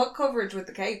got some butt coverage with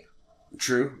the cape.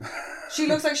 True. She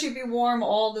looks like she'd be warm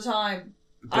all the time.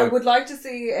 But I would like to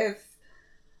see if...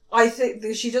 I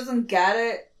think she doesn't get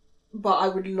it. But I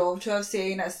would love to have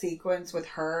seen a sequence with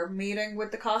her meeting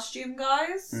with the costume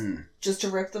guys, just to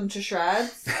rip them to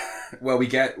shreds. Well, we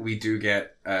do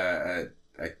get a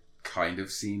kind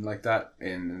of scene like that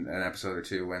in an episode or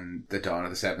two when the Dawn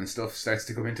of the Seven stuff starts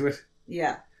to come into it.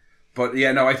 Yeah. But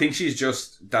yeah, no, I think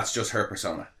that's just her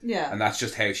persona. Yeah. And that's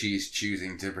just how she's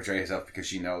choosing to portray herself because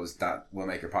she knows that will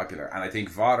make her popular. And I think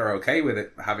VOD are okay with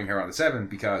it, having her on the Seven,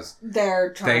 because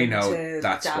they're trying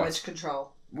to damage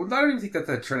control. Well, I don't even think that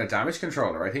they're trying to damage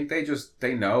control her. I think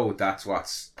they know that's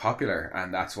what's popular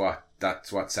and that's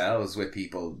what sells with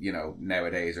people, you know,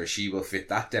 nowadays, or she will fit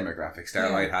that demographic.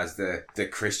 Starlight has the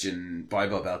Christian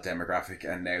Bible Belt demographic,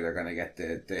 and now they're going to get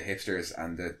the hipsters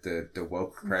and the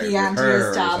woke crowd. The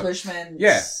anti-establishment.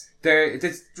 Yeah.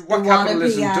 It's what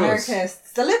capitalism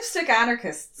anarchists. The lipstick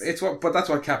anarchists. But that's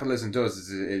what capitalism does,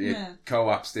 is it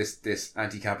co-ops this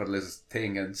anti-capitalist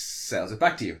thing and sells it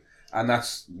back to you. And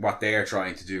that's what they're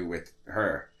trying to do with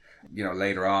her. You know,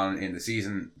 later on in the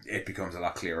season, it becomes a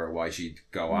lot clearer why she'd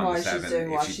go on the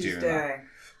Seven if she's doing that.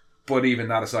 But even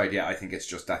that aside, I think it's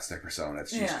just that's their persona.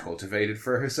 She's cultivated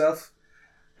for herself.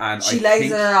 And she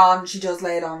lays it on. She does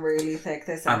lay it on really thick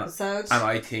this episode. And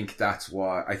I think that's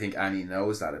why I think Annie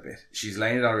knows that a bit. She's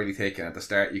laying it on really thick, and at the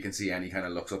start you can see Annie kind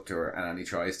of looks up to her, and Annie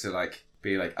tries to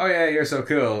be like, "Oh yeah, you're so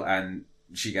cool," and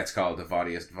she gets called the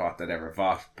vottiest vot that ever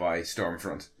vot by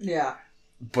Stormfront. Yeah.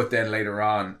 But then later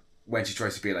on, when she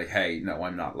tries to be like, hey, no,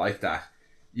 I'm not like that,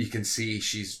 you can see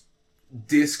she's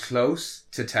this close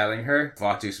to telling her,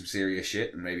 Vought do some serious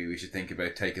shit and maybe we should think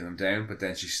about taking them down. But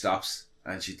then she stops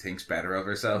and she thinks better of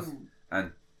herself.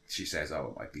 And she says,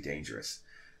 oh, it might be dangerous.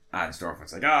 And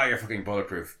Stormfront's like, you're fucking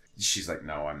bulletproof. She's like,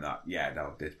 no, I'm not. Yeah,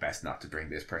 no, it's best not to bring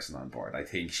this person on board. I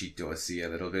think she does see a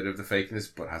little bit of the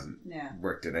fakeness, but hasn't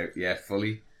worked it out yet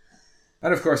fully.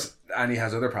 And of course, Annie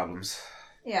has other problems.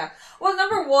 Yeah. Well,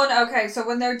 number one, okay, so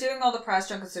when they're doing all the press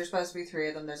junkets, there's supposed to be 3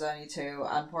 of them, there's only 2,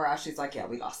 and poor Ashley's like, yeah,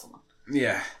 we lost someone.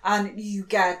 Yeah. And you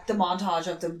get the montage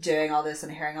of them doing all this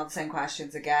and hearing all the same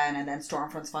questions again, and then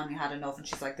Stormfront's finally had enough, and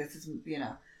she's like, this is, you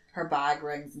know... Her bag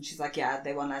rings and she's like, yeah,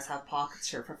 they won't let us have pockets.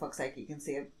 Sure, for fuck's sake, you can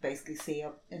basically see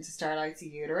up into Starlight's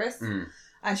uterus.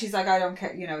 And she's like, I don't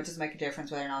care, you know, it doesn't make a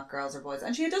difference whether or not girls or boys.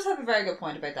 And she does have a very good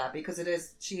point about that, because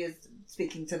she is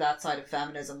speaking to that side of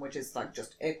feminism, which is like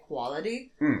just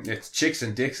equality. It's chicks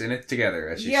and dicks in it together,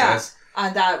 as she says.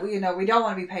 And that, you know, we don't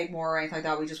want to be paid more or anything like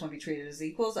that. We just want to be treated as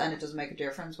equals, and it doesn't make a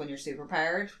difference when you're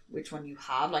superpowered, which one you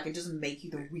have. Like, it doesn't make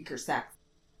you the weaker sex.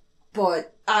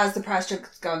 But as the press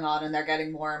junket's going on and they're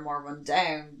getting more and more run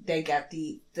down, they get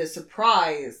the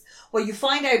surprise. Well, you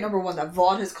find out, number one, that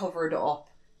Vought has covered up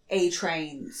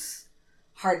A-Train's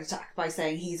heart attack by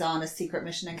saying he's on a secret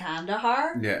mission in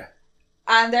Kandahar. Yeah.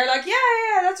 And they're like,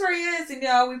 yeah, that's where he is. And, you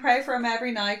know, we pray for him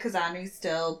every night because Annie's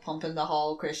still pumping the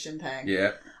whole Christian thing.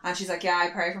 Yeah. And she's like, yeah,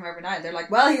 I pray for him every night. And they're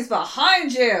like, well, he's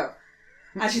behind you.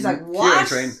 And she's like, what?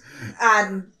 Cue A-Train.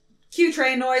 And... cue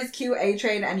train noise, cue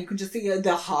A-Train, and you can just see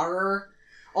the horror.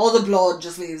 All the blood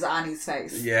just leaves Annie's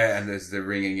face. Yeah, and there's the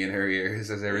ringing in her ears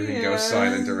as everything goes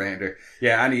silent around her.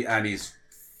 Yeah, Annie's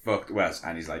fucked. Well,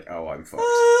 Annie's like, oh, I'm fucked.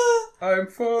 I'm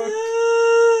fucked.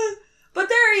 But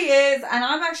there he is, and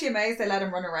I'm actually amazed they let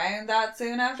him run around that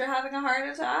soon after having a heart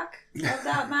attack of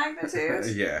that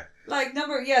magnitude. Yeah. Like,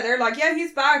 they're like, yeah,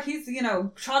 he's back. He's, you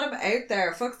know, trot him out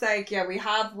there. Fuck's sake, yeah, we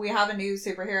have a new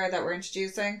superhero that we're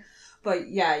introducing. But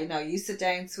yeah, you know, you sit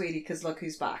down, sweetie, because look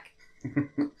who's back.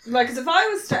 Like, cause if I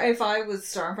was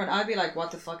Stormfront, I'd be like,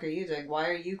 what the fuck are you doing? Why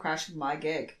are you crashing my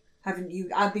gig? Haven't you?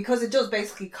 Because it does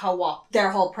basically co-opt their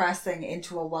whole press thing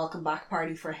into a welcome back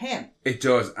party for him. It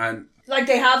does, and like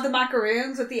they have the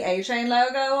macaroons with the A-Train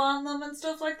logo on them and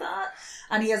stuff like that.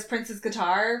 And he has Prince's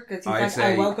guitar because he's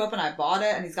I woke up and I bought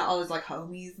it, and he's got all his like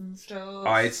homies and stuff.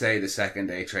 I'd say the second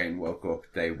A-Train woke up,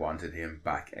 they wanted him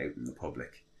back out in the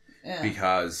public.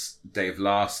 because they've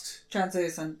lost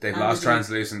Translucent. They've lost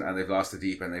Translucent and they've lost the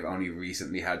Deep, and they've only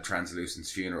recently had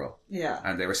Translucent's funeral. Yeah.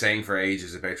 And they were saying for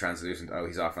ages about Translucent, oh,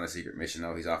 he's off on a secret mission,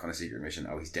 oh, he's off on a secret mission,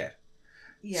 oh, he's dead.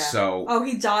 Yeah. So,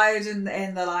 he died in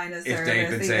the line of service. If they've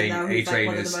been saying A-Train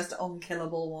one is of the most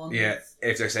unkillable ones. Yeah,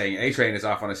 if they're saying A-Train is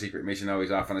off on a secret mission, oh,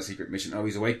 he's off on a secret mission, oh,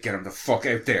 he's awake, get him the fuck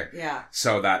out there. Yeah.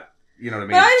 So that, you know what I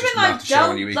mean? But I'd just been not to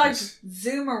show any weakness.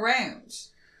 zoom around.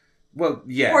 Well,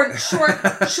 yeah. Or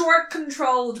short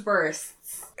controlled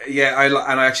bursts. Yeah, I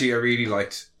really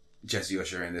liked Jesse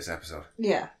Usher in this episode.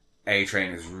 Yeah.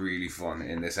 A-Train is really fun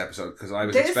in this episode because I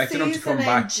was expecting him to come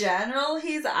back. In general,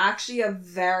 he's actually a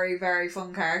very, very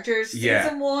fun character.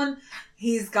 Season 1,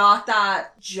 he's got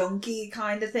that junkie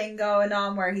kind of thing going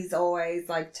on where he's always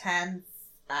like tense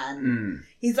and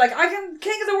he's like, I am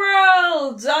king of the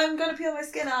world! I'm gonna peel my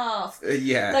skin off.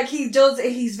 Yeah. Like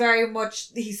he's very much,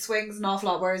 he swings an awful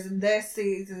lot, whereas in this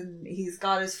season, he's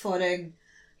got his footing.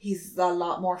 He's a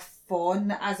lot more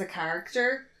fun as a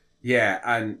character. Yeah,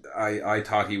 and I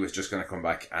thought he was just going to come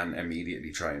back and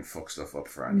immediately try and fuck stuff up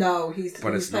for Andy. No,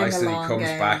 but it's nice that he comes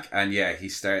back and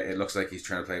it looks like he's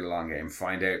trying to play the long game,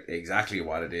 find out exactly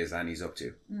what it is Annie's up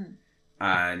to.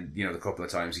 And, you know, the couple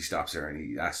of times he stops her and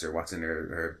he asks her what's in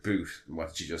her boot, what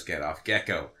did she just get off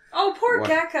Gecko. Oh, poor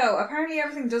Gecko. Apparently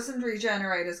everything doesn't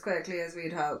regenerate as quickly as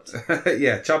we'd hoped.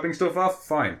 Yeah, chopping stuff off,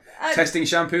 fine. Testing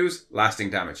shampoos,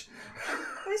 lasting damage.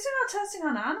 At least they're not testing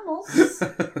on animals.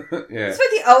 Yeah. It's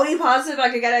the only positive I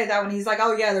could get out of that when he's like,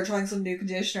 oh yeah, they're trying some new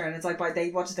conditioner, and it's like, what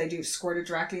did they do? Squirt it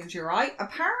directly into your eye?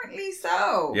 Apparently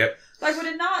so. Yep. Like, would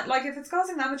it not, like, if it's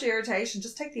causing that much irritation,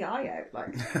 just take the eye out,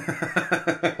 like.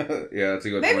 Yeah, that's a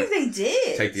good Maybe point. They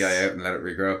did. Take the eye out and let it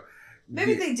regrow.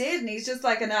 Maybe they did, and he's just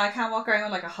like, no, I can't walk around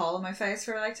with like a hole in my face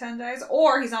for like 10 days.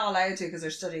 Or he's not allowed to because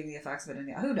they're studying the effects of it,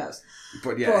 and who knows.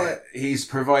 But yeah, he's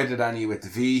provided Annie with the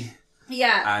V.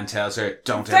 Yeah. And tells her,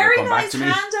 don't ever come back to me.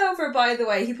 Very nice handover, by the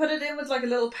way. He put it in with like a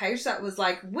little pouch that was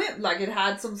like it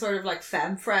had some sort of like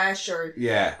Femme Fresh or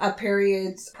a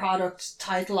period product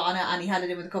title on it, and he had it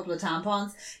in with a couple of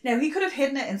tampons. Now, he could have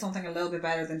hidden it in something a little bit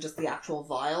better than just the actual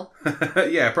vial.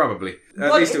 Yeah, probably.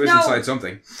 At least it was inside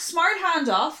something. Smart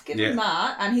handoff, give him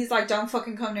that. And he's like, don't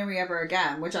fucking come near me ever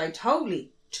again, which I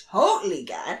totally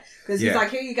get, because he's like,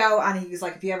 here you go, and he's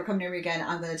like, if you ever come near me again,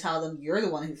 I'm going to tell them you're the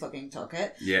one who fucking took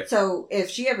it. Yeah. So if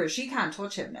she can't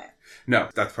touch him now. No,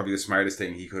 that's probably the smartest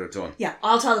thing he could have done. Yeah,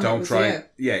 I'll tell them. Don't try. You.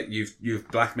 Yeah,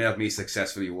 you've blackmailed me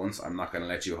successfully once. I'm not going to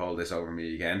let you hold this over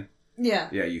me again. Yeah.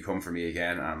 Yeah, you come for me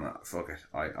again, and fuck it.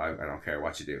 I don't care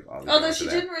what you do. Although she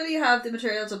didn't really have the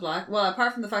material to well,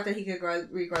 apart from the fact that he could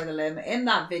regrow the limb, in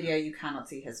that video you cannot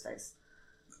see his face.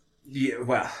 Yeah,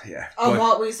 well, yeah.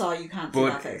 What we saw, you can't see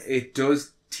that face. But it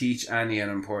does teach Annie an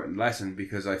important lesson,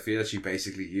 because I feel she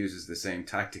basically uses the same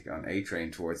tactic on A-Train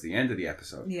towards the end of the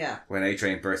episode. Yeah. When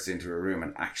A-Train bursts into a room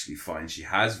and actually finds she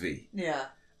has V. Yeah.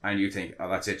 And you think, oh,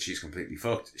 that's it, she's completely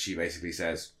fucked. She basically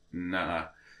says, nah,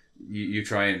 you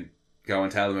try and go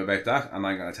and tell them about that, and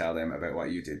I'm going to tell them about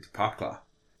what you did to Popclaw.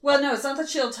 Well, no, it's not that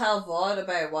she'll tell Vaughn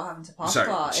about what happened to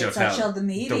Popclaw. It's that she'll the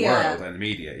media. The world and the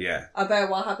media, yeah. About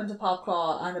what happened to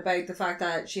Popclaw, and about the fact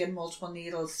that she had multiple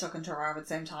needles stuck into her arm at the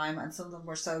same time, and some of them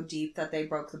were so deep that they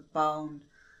broke the bone,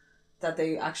 that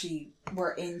they actually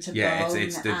were into bone. Yeah,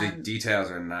 the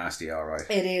details are nasty, alright.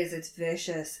 It is, it's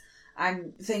vicious.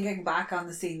 And thinking back on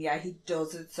the scene, yeah, he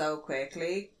does it so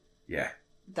quickly. Yeah.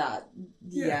 That,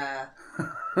 yeah.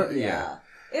 Yeah.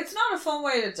 It's not a fun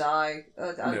way to die.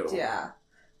 No. Yeah.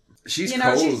 She's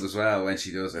cold as well when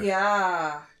she does it.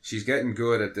 Yeah. She's getting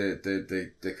good at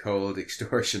the cold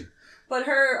extortion. But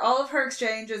all of her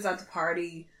exchanges at the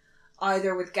party,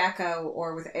 either with Gecko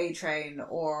or with A-Train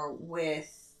or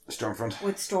with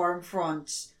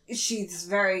Stormfront, she's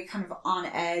very kind of on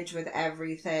edge with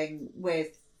everything.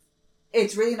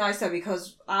 It's really nice though,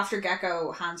 because after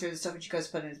Gecko hands her the stuff and she goes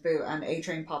to put in his boot, and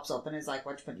A-Train pops up and is like,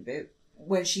 what'd you put in your boot?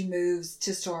 When she moves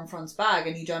to Stormfront's bag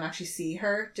and you don't actually see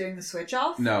her doing the switch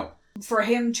off. No. For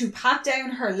him to pat down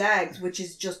her legs, which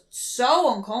is just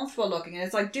so uncomfortable looking, and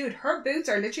it's like, dude, her boots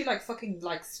are literally like fucking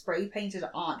like spray painted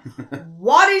on.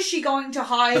 What is she going to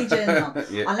hide in them?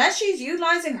 Yeah. Unless she's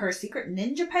utilising her secret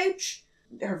ninja pouch,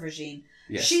 her vagine.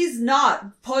 Yes. She's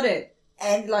not put it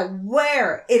and like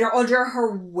where? Under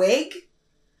her wig?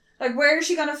 Like, where is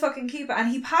she gonna fucking keep it? And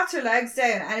he pats her legs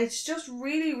down, and it's just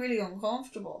really, really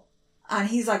uncomfortable. And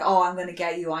he's like, oh, I'm going to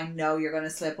get you. I know you're going to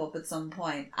slip up at some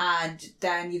point. And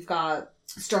then you've got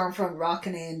Stormfront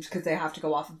rocking in because they have to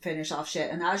go off and finish off shit.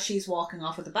 And as she's walking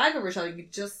off with the bag over her shoulder, you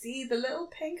can just see the little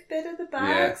pink bit of the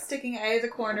bag sticking out of the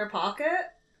corner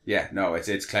pocket. Yeah, no,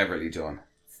 it's cleverly done.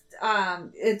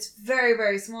 It's very,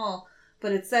 very small,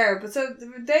 but it's there. But so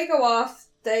they go off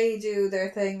they do their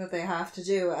thing that they have to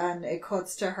do, and it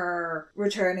cuts to her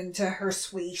returning to her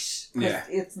suite. Yeah.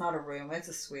 It's not a room, it's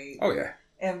a suite. Oh, yeah.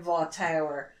 In Vought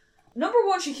Tower. Number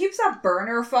one, she keeps that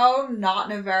burner phone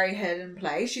not in a very hidden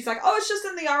place. She's like, oh, it's just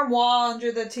in the armoire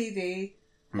under the TV.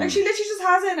 Like, she literally just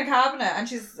has it in a cabinet, and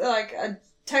she's like,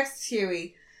 texts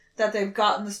Hughie that they've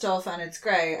gotten the stuff and it's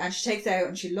great, and she takes it out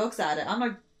and she looks at it. I'm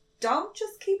like, don't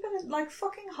just keep it, like,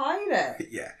 fucking hide it.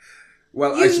 Yeah.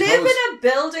 Well, you live in a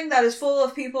building that is full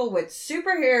of people with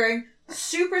super hearing,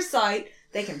 super sight.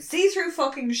 They can see through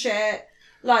fucking shit.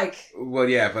 Like... Well,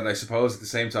 yeah, but I suppose at the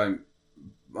same time,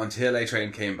 until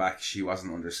A-Train came back, she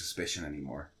wasn't under suspicion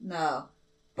anymore. No.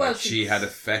 Well, she had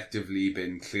effectively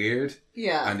been cleared.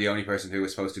 Yeah. And the only person who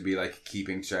was supposed to be, like,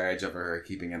 keeping charge of her,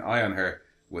 keeping an eye on her,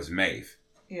 was Maeve.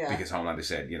 Yeah. Because Homelander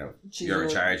said, you know, you're in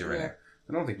charge of her now.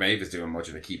 I don't think Maeve is doing much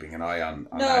of a keeping an eye on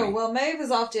No, Annie. well, Maeve is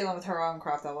off dealing with her own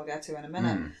crap that we'll get to in a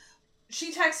minute.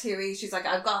 She texts Hughie. She's like,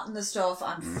 I've gotten the stuff.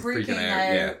 I'm freaking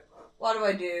out. Yeah. What do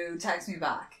I do? Text me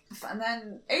back. And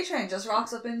then A-Train just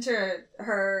rocks up into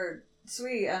her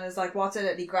suite and is like, what's in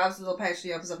it? And he grabs the little pouch and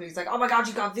he opens up and he's like, oh my god,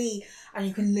 you got V. And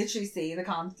you can literally see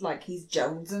like he's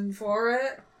jonesing for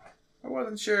it. I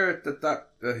wasn't sure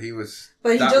that he was.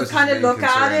 But he just kind of look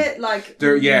at it like.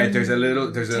 There's a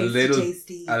little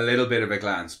tasty. a little bit of a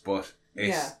glance, but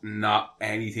it's not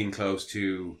anything close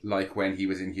to like when he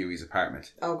was in Hughie's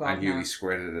apartment. Oh god, and Hughie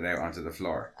squirted it out onto the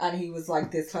floor, and he was like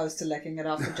this close to licking it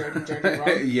off the dirty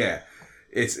rug. Yeah.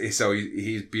 It's so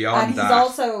he's beyond and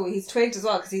that. He's twigged as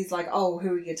well because he's like, oh,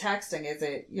 who are you texting? Is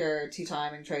it your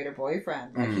two-timing traitor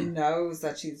boyfriend? Like he knows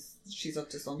that she's up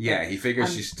to something. Yeah, he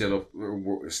figures she's still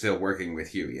working with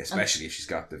Hughie, especially if she's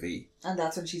got the V. And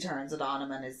that's when she turns it on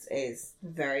him and is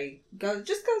very goes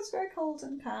very cold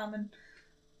and calm and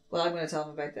well, I'm going to tell him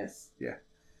about this. Yeah.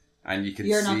 And you can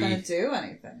You're not going to do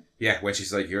anything. Yeah, when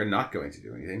she's like, you're not going to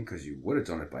do anything because you would have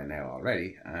done it by now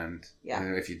already. And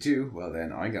if you do, well,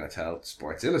 then I'm going to tell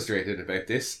Sports Illustrated about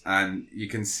this. And you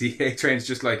can see A-Train's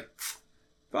just like,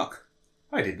 fuck,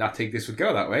 I did not think this would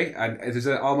go that way. And there's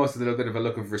almost a little bit of a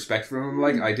look of respect from him.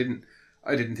 Like, I didn't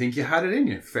think you had it in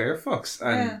you. Fair fucks.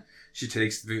 And she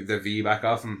takes the V back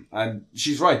off him. And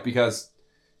she's right because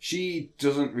she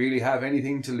doesn't really have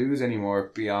anything to lose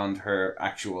anymore beyond her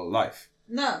actual life.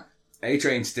 No.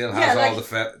 A-Train still has all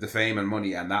the fame and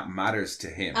money, and that matters to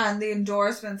him. And the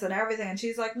endorsements and everything. And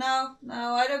she's like, no,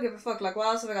 I don't give a fuck. Like, what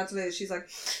else have I got to lose? She's like,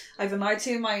 I've been lied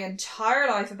to my entire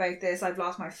life about this. I've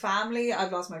lost my family.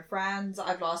 I've lost my friends.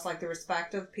 I've lost, like, the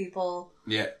respect of people.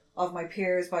 Yeah. Of my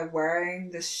peers by wearing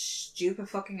this stupid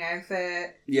fucking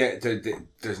outfit. Yeah,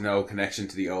 there's no connection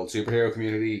to the old superhero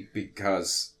community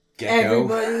because Gecko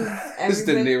is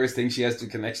the nearest thing she has to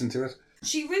connection to it.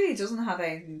 She really doesn't have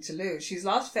anything to lose. She's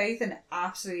lost faith in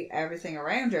absolutely everything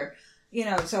around her. You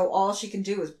know, so all she can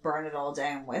do is burn it all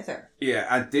down with her. Yeah,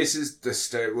 and this is the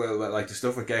start, well, like the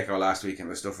stuff with Gecko last week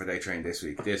and the stuff with A-Train this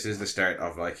week, this is the start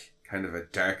of, like, kind of a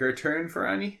darker turn for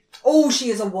Annie. Oh, she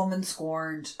is a woman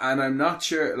scorned. And I'm not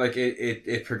sure, like,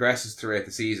 it progresses throughout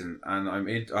the season, and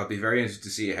I'll be very interested to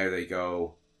see how they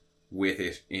go with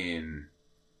it in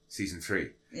season 3.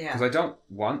 Yeah. Because I don't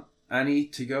want Annie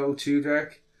to go too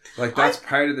dark. Like, that's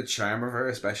part of the charm of her,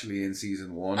 especially in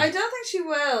season 1. I don't think she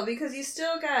will, because you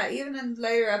still get, even in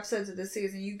later episodes of this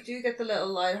season, you do get the little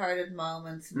lighthearted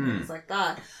moments and things like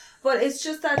that. But it's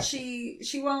just that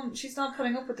she's not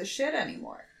putting up with the shit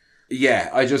anymore.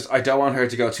 Yeah, I don't want her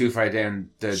to go too far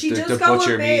down the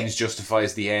butcher means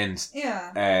justifies the end.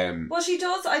 Yeah. Well, she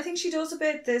does, I think she does a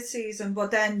bit this season,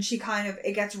 but then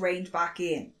it gets reined back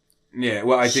in. Yeah,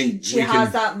 well, I think she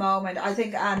has that moment. I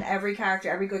think, and every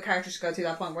good character should go through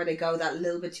that point where they go that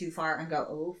little bit too far and go,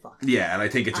 oh fuck. Yeah, and I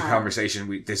think it's a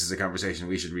conversation. This is a conversation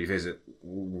we should revisit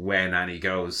when Annie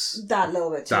goes that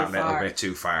little bit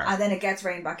too far, and then it gets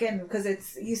reined back in because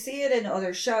you see it in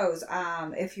other shows.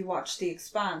 If you watch The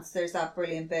Expanse, there's that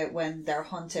brilliant bit when they're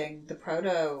hunting the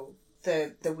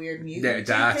the weird mutant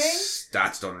thing.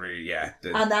 That's done really, yeah.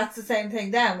 And that's the same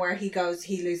thing then, where he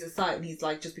loses sight and he's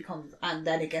like, just becomes, and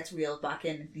then it gets reeled back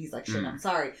in and he's like, shit, I'm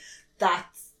sorry.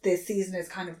 This season is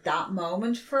kind of that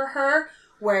moment for her,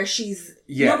 where she's,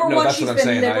 she's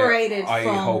been liberated I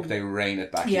hope they rein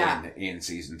it back in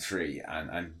season 3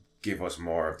 and give us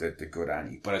more of the good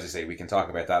Annie. But as I say, we can talk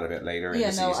about that a bit later in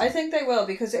the season. I think they will,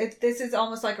 because this is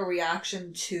almost like a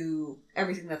reaction to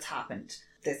everything that's happened.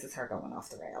 This is her going off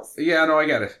the rails. Yeah, no, I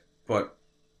get it. But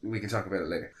we can talk about it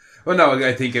later. Well, no,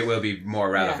 I think it will be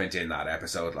more relevant in that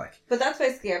episode. But that's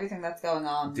basically everything that's going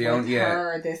on with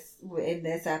her in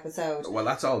this episode. Well,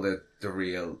 that's all the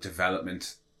real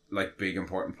development like big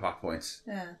important plot points.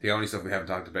 Yeah. The only stuff we haven't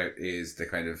talked about is the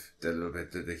kind of the little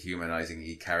bit the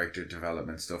humanizing character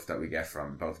development stuff that we get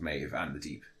from both Maeve and the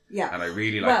Deep. Yeah. And I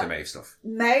really like the Maeve stuff.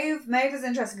 Maeve is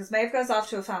interesting because Maeve goes off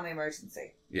to a family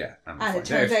emergency. Yeah. And it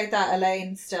turns out that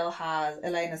Elena still has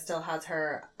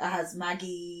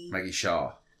Maggie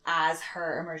Shaw as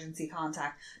her emergency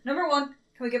contact. Number one,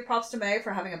 can we give props to Maeve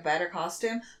for having a better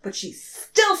costume? But she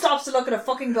still stops to look at a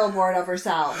fucking billboard of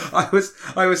herself. I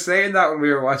was saying that when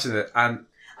we were watching it, and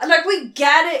like, we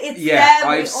get it, it's them,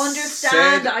 we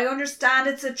understand. I understand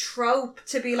it's a trope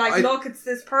to be like, look, it's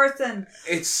this person.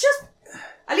 It's just,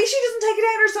 at least she doesn't take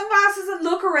down her sunglasses and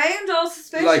look around all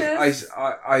suspicious.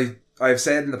 Like, I've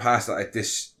said in the past that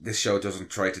this show doesn't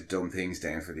try to dumb things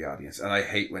down for the audience, and I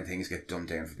hate when things get dumbed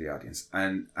down for the audience.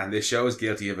 And this show is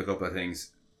guilty of a couple of things.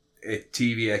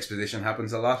 TV exposition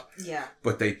happens a lot. Yeah.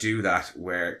 But they do that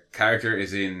where character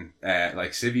is in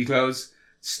like civvy clothes,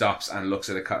 stops and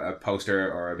looks at a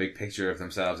poster or a big picture of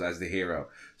themselves as the hero.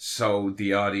 So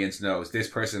the audience knows this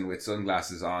person with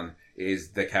sunglasses on is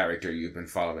the character you've been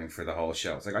following for the whole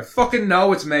show. It's like, I fucking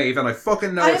know it's Maeve and I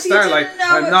fucking know it's Starlight.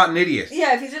 I'm not an idiot.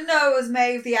 Yeah, if you didn't know it was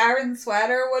Maeve, the Aaron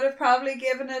sweater would have probably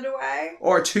given it away.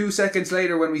 Or 2 seconds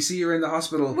later when we see her in the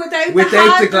hospital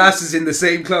without the glasses, in the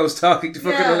same clothes, talking to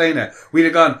fucking Elena, we'd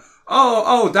have gone,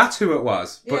 oh, that's who it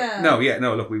was. But no,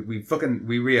 look,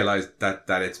 we realised that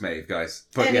it's Maeve, guys.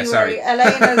 But anyway, sorry.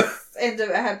 Elena's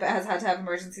has had to have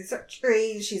emergency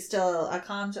surgery. She's still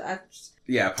apologizes.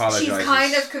 She's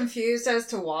kind of confused as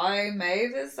to why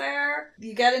Maeve is there.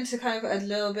 You get into kind of a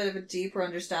little bit of a deeper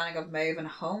understanding of Maeve and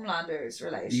Homelander's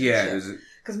relationship. Yeah,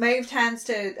 because Maeve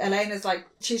Elena's like,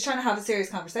 she's trying to have a serious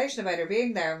conversation about her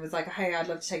being there and was like, hey, I'd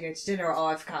love to take you out to dinner. Oh,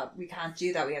 I forgot, we can't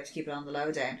do that. We have to keep it on the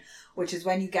lowdown. Which is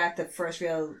when you get the first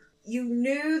real... You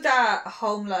knew that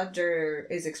Homelander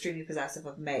is extremely possessive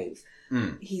of Maeve.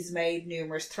 He's made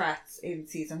numerous threats in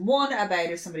season 1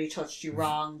 about if somebody touched you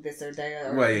wrong, this or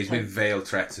that. Well, he's made veiled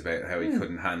threats about how he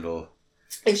couldn't handle...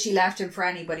 if she left him for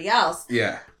anybody else.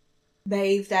 Yeah.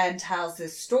 Maeve then tells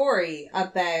this story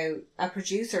about a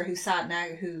producer who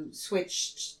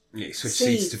switched... Yeah, he switched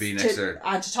seats to be next to her.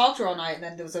 And to talk to her all night, and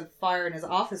then there was a fire in his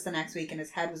office the next week and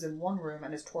his head was in one room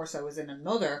and his torso was in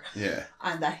another. Yeah.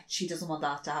 And that she doesn't want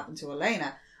that to happen to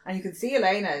Elena. And you can see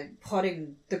Elena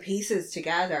putting the pieces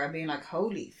together and being like,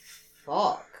 holy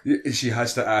fuck. She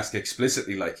has to ask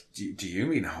explicitly, like, do you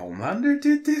mean Homelander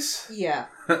did this? Yeah.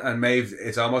 And Maeve,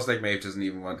 it's almost like Maeve doesn't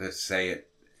even want to say it.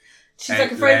 She's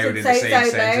like afraid to say it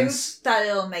out loud that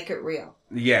it'll make it real.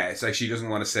 Yeah, it's like she doesn't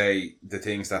want to say the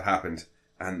things that happened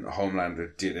and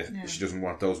Homelander did it. Yeah. She doesn't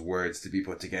want those words to be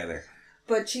put together.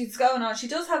 But she's going on. She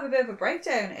does have a bit of a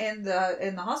breakdown in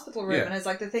the hospital room, and it's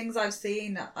like the things I've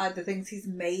seen, the things he's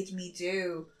made me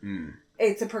do.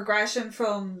 It's a progression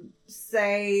from,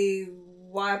 say,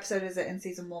 what episode is it in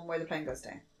season 1 where the plane goes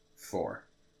down? 4.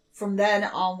 From then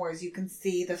onwards, you can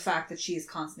see the fact that she's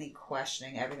constantly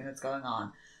questioning everything that's going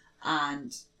on,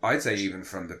 and I'd say even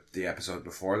from the episode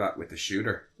before that with the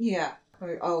shooter. Yeah.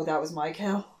 Oh, that was my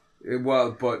kill.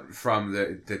 Well, but from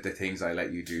the things I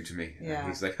let you do to me. Yeah.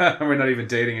 He's like, we're not even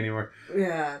dating anymore.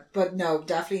 Yeah, but no,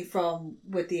 definitely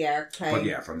with the airplane. But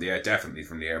yeah, definitely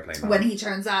from the airplane. When he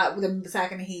turns that, the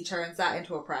second he turns that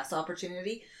into a press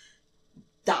opportunity,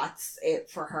 that's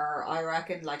it for her, I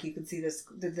reckon. Like, you can see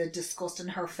the disgust in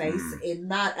her face in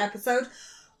that episode.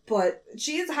 But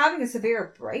she is having a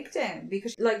severe breakdown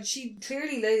because, like, she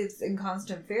clearly lives in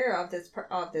constant fear of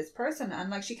this person,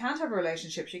 and like, she can't have a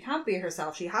relationship. She can't be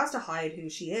herself. She has to hide who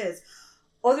she is.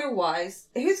 Otherwise,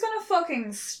 who's gonna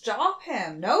fucking stop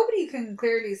him? Nobody can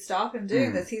clearly stop him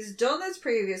doing this. He's done this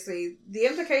previously. The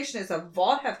implication is that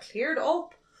VOD have cleared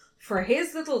up for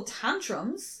his little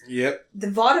tantrums. Yep. The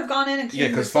VOD have gone in and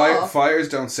cleaned because fires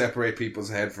don't separate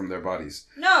people's head from their bodies.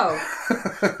 No.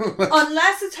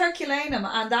 Unless it's Herculaneum,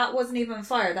 and that wasn't even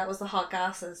fire, that was the hot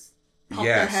gases. Pop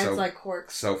their heads like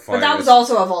corks. So fire. But that was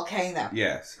also a volcano.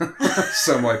 Yes.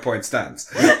 So my point stands.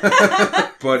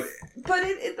 But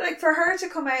it like, for her to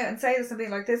come out and say this and be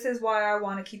like, this is why I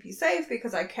want to keep you safe,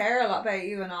 because I care a lot about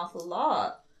you an awful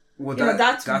lot. Well,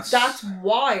 that's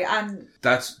why, and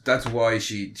that's why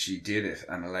she did it.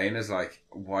 And Elena's like,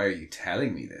 "Why are you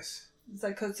telling me this?" It's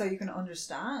like, so you can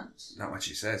understand. Not what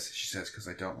she says. She says, "Because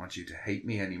I don't want you to hate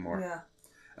me anymore." Yeah,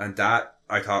 and that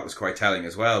I thought was quite telling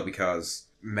as well, because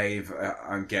Maeve,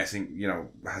 I'm guessing,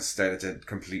 has started to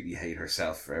completely hate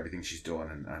herself for everything she's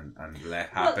done and let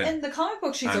happen. Well, in the comic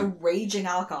book, she's a raging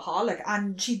alcoholic,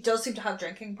 and she does seem to have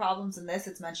drinking problems in this.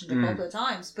 It's mentioned a couple of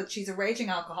times, but she's a raging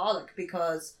alcoholic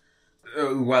because...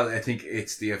 well, I think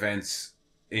it's the events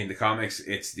in the comics,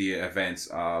 it's the events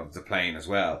of the plane as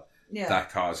well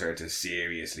that cause her to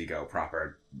seriously go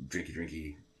proper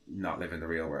drinky, not live in the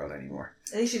real world anymore.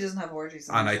 At least she doesn't have orgies.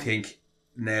 And I think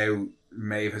now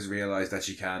Maeve has realised that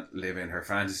she can't live in her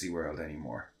fantasy world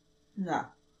anymore. No.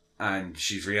 And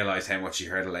she's realised how much she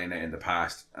hurt Elena in the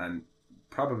past, and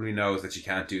probably knows that she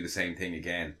can't do the same thing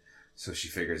again. So she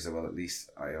figures that, well, at least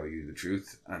I owe you the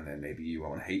truth, and then maybe you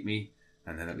won't hate me,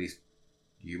 and then at least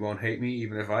you won't hate me,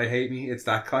 even if I hate me. It's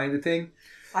that kind of thing.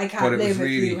 I can't live if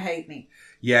you hate me.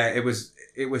 Yeah, it was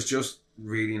just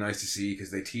really nice to see,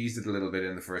 because they teased it a little bit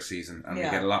in the first season, and we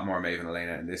get a lot more Maeve and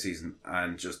Elena in this season,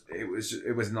 and just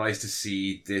it was nice to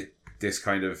see this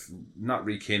kind of, not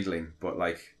rekindling, but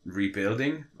like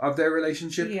rebuilding of their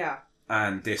relationship. Yeah.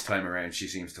 And this time around, she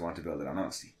seems to want to build it on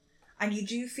honesty. And you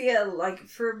do feel like,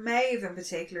 for Maeve in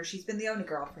particular, she's been the only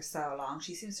girl for so long.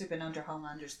 She seems to have been under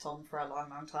Homelander's thumb for a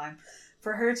long, long time.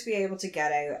 For her to be able to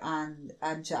get out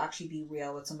and to actually be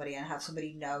real with somebody and have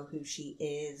somebody know who she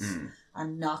is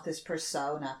and not this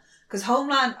persona. Because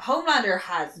Homelander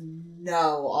has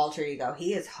no alter ego.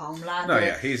 He is Homelander. No,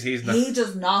 yeah, he's not. He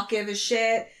does not give a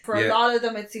shit. For a lot of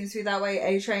them, it seems to be that way.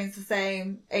 A-Train's the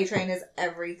same. A-Train is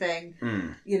everything.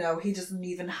 You know, he doesn't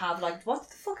even have, like, what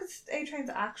the fuck is A-Train's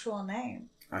actual name?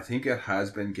 I think it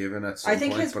has been given at some point. I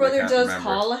think his brother does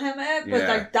call him it, but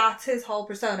like that's his whole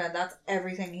persona and that's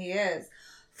everything he is.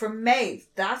 For Maeve,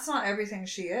 that's not everything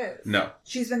she is. No.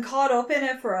 She's been caught up in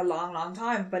it for a long, long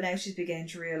time, but now she's beginning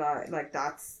to realise, like,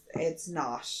 it's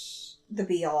not the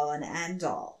be-all and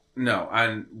end-all. No,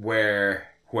 and where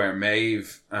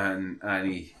Maeve and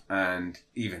Annie and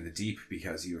even the Deep,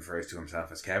 because he refers to himself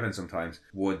as Kevin sometimes,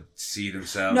 would see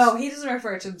themselves... No, he doesn't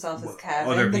refer to himself as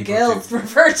Kevin. The guilds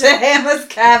refer to him as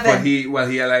Kevin. But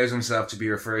he allows himself to be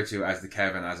referred to as the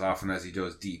Kevin as often as he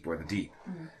does Deep or the Deep.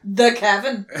 The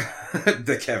Kevin.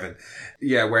 The Kevin.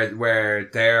 Yeah, where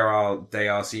they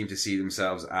all seem to see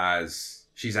themselves as...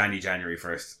 She's Annie January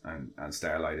 1st, and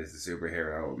Starlight is the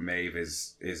superhero. Maeve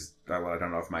is well, I don't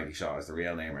know if Maggie Shaw is the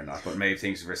real name or not, but Maeve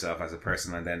thinks of herself as a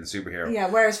person and then the superhero. Yeah,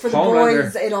 whereas for the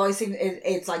boys, it always seems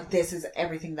it's like this is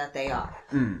everything that they are.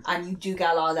 And you do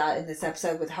get a lot of that in this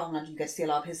episode with Homelander. You get to see a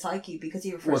lot of his psyche because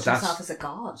he refers to himself as a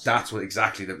god. That's what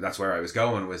exactly. That's where I was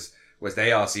going. Was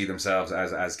they all see themselves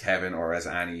as Kevin or as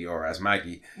Annie or as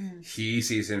Maggie. He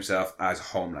sees himself as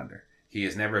Homelander. He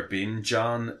has never been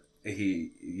John. He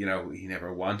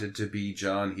never wanted to be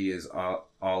John. He has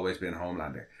always been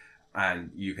Homelander.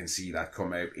 And you can see that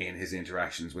come out in his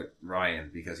interactions with Ryan,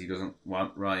 because he doesn't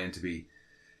want Ryan to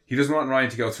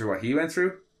go through what he went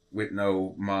through with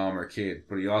no mom or kid,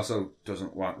 but he also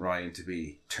doesn't want Ryan to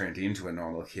be turned into a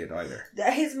normal kid either.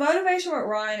 His motivation with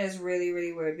Ryan is really,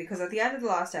 really weird, because at the end of the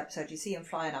last episode, you see him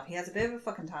flying off. He has a bit of a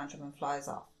fucking tantrum and flies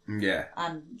off. Yeah.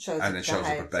 And shows up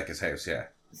at Becca's house, yeah.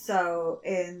 So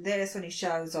in this, when he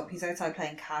shows up, he's outside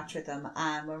playing catch with them,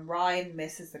 and when Ryan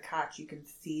misses the catch, you can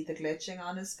see the glitching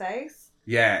on his face.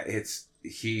 Yeah,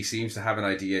 he seems to have an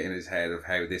idea in his head of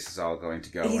how this is all going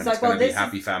to go. He's and like, it's going to be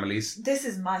happy families. This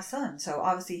is my son, so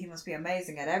obviously he must be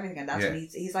amazing at everything. And that's when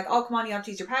he's like, oh, come on, you have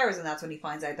to use your powers. And that's when he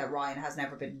finds out that Ryan has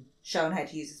never been shown how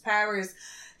to use his powers.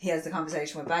 He has the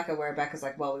conversation with Becca, where Becca's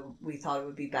like, well, we thought it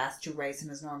would be best to raise him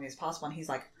as normally as possible. And he's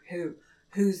like, who?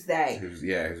 Who's they? Who's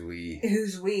we?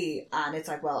 Who's we? And it's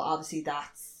like, well, obviously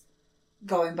that's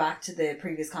going back to the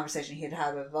previous conversation he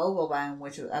had with Vogelbaum,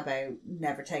 which was about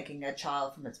never taking a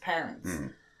child from its parents.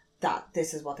 That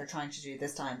this is what they're trying to do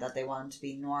this time, that they want him to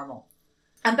be normal.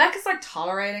 And Becca's like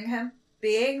tolerating him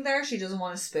being there. She doesn't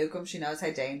want to spook him. She knows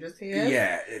how dangerous he is.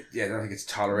 Yeah, I don't think it's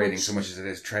tolerating so much as it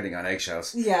is treading on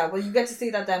eggshells. Yeah, well, you get to see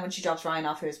that then when she drops Ryan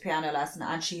off for his piano lesson,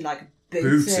 and she like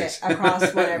boots it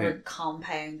across whatever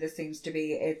compound this seems to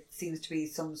be. It seems to be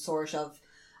some sort of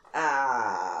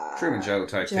Truman Show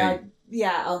type thing.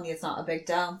 Yeah, only it's not a big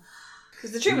dome.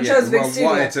 Because the Truman Show is a big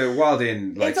studio. It's a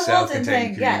walled-in, like,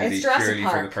 self-contained community, it's Jurassic purely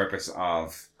Park. for the purpose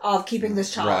of keeping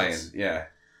this child. Ryan, yeah.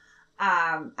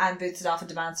 And boots it off and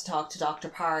demands to talk to Dr.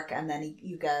 Park, and then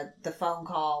you get the phone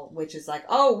call, which is like,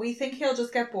 oh, we think he'll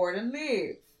just get bored and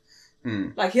leave.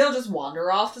 Like, he'll just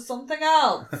wander off to something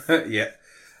else. Yeah.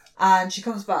 And she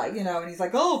comes back, and he's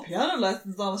like, oh, piano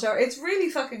lessons on the show. It's really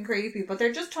fucking creepy, but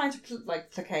they're just trying to,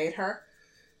 placate her.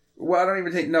 Well, I don't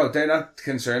even think... No, they're not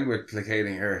concerned with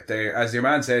placating her. As your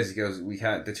man says, he goes,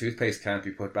 the toothpaste can't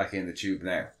be put back in the tube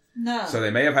now. No. So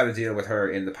they may have had a deal with her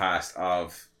in the past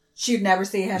of... She'd never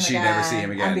see him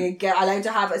again. And be allowed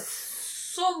to have a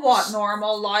somewhat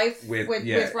normal life with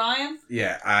Ryan.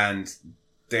 Yeah, and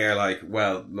they're like,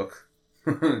 well, look,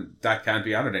 that can't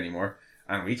be honoured anymore.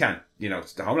 And we can't, the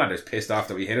Homelander's pissed off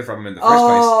that we hid it from him in the first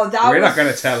place. We're not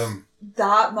going to tell him.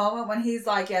 That moment when he's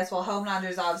like, yes, well,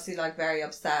 Homelander's obviously, very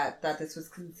upset that this was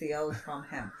concealed from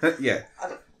him. Yeah.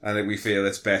 And we feel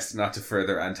it's best not to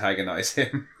further antagonise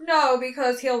him. No,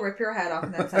 because he'll rip your head off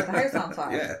and then set the house on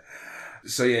fire. Yeah.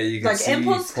 So yeah, you can see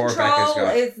impulse poor control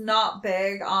Becca's is not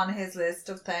big on his list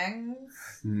of things.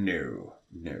 No.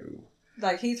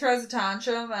 Like, he throws a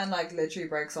tantrum and, like, literally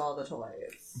breaks all the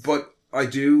toys. But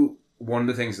one of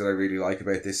the things that I really like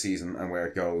about this season and where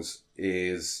it goes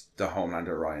is the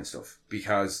Homelander Ryan stuff.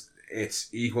 Because it's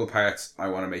equal parts, I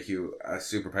want to make you a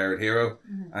superpowered hero,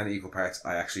 and equal parts,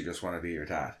 I actually just want to be your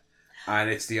dad.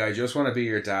 And it's the I just want to be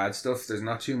your dad stuff. There's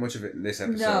not too much of it in this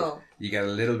episode. No. You get a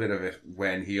little bit of it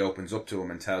when he opens up to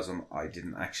him and tells him, I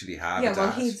didn't actually have a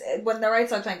dad. Yeah, well, when they're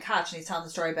outside playing catch and he's telling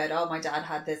the story about, oh, my dad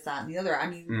had this, that, and the other.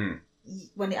 And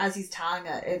as he's telling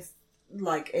it, it's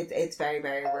like, it's very,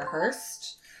 very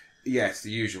rehearsed. Yeah, it's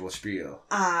the usual spiel.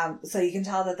 So you can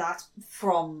tell that that's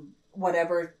from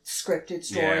whatever scripted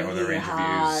story he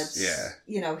had. Yeah.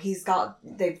 You know,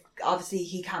 obviously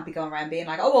he can't be going around being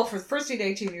like, oh, well, for the first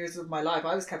 18 years of my life,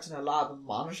 I was kept in a lab and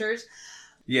monitored.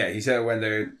 Yeah, he said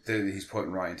when he's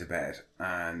putting Ryan to bed,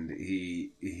 and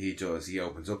he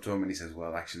opens up to him and he says,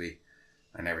 well, actually,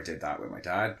 I never did that with my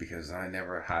dad because I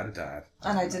never had a dad.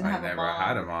 And I never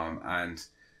had a mom. And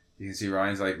you can see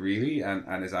Ryan's like, really? And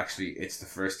it's the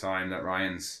first time that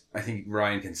I think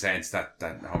Ryan can sense that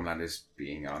Homelander's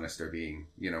being honest or being,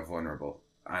 vulnerable.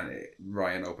 And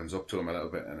Ryan opens up to him a little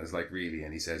bit and is like, really?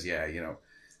 And he says, yeah,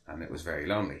 and it was very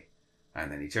lonely.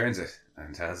 And then he turns it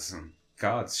and tells him,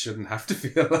 gods shouldn't have to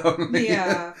feel lonely.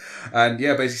 Yeah. And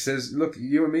basically says, look,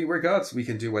 you and me, we're gods. We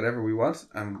can do whatever we want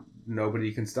and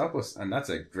nobody can stop us. And that's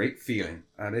a great feeling.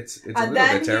 And it's a little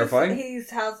bit terrifying. He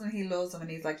tells him he loves him and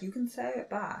he's like, you can say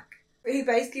it back. He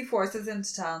basically forces him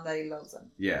to tell him that he loves him.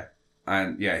 Yeah.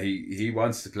 And he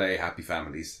wants to play Happy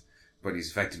Families, but he's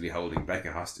effectively holding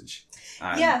Becca hostage.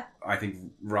 And I think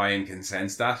Ryan can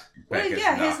sense that.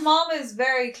 His mom is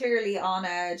very clearly on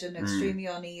edge and extremely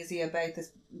uneasy about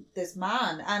this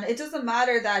man. And it doesn't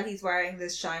matter that he's wearing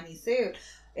this shiny suit.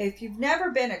 If you've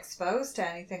never been exposed to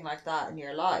anything like that in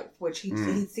your life, which she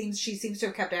seems to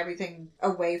have kept everything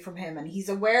away from him, and he's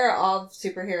aware of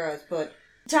superheroes, but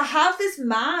to have this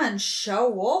man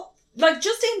show up, like,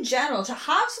 just in general, to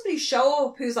have somebody show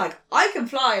up who's like, I can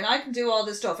fly and I can do all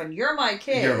this stuff and you're my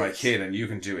kid. You're my kid and you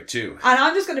can do it too. And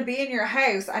I'm just going to be in your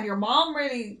house, and your mom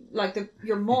really, like,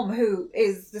 your mum, who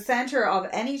is the centre of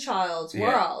any child's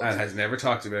world. And has never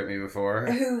talked about me before.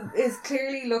 Who is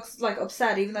clearly looks, like,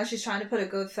 upset, even though she's trying to put a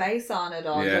good face on it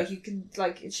all. Yeah.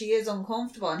 Like, she is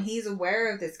uncomfortable, and he's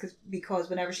aware of this because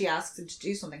whenever she asks him to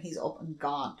do something, he's up and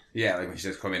gone. Yeah, like when she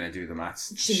says, come in and do the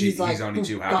maths. He's only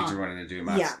too happy to run in and do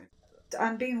maths. Yeah.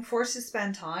 And being forced to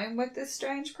spend time with this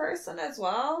strange person as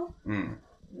well.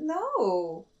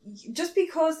 No. Just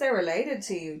because they're related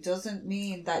to you doesn't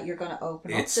mean that you're going to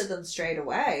open up to them straight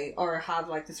away or have,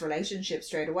 like, this relationship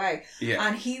straight away. Yeah.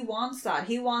 And he wants that.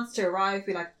 He wants to arrive,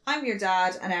 be like, I'm your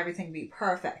dad, and everything be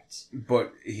perfect.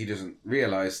 But he doesn't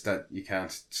realise that you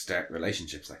can't start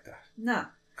relationships like that. No.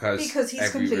 Because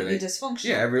he's completely dysfunctional.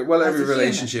 Yeah, every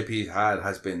relationship he's had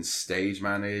has been stage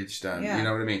managed, and you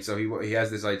know what I mean. So he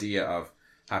has this idea of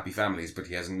happy families, but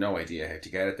he has no idea how to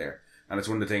get it there. And it's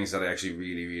one of the things that I actually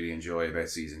really, really enjoy about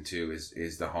season 2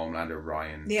 is the Homelander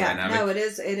Ryan dynamic. No, it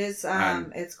is.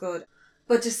 It's good,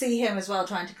 but to see him as well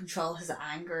trying to control his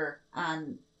anger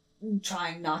and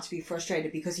trying not to be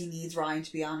frustrated because he needs Ryan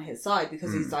to be on his side,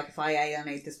 because he's like, if I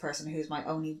alienate this person who's my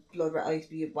only blood,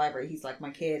 whatever, he's like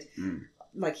my kid.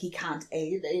 Like, he can't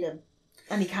alienate him,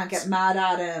 and he can't get mad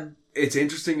at him. It's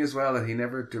interesting as well that he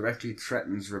never directly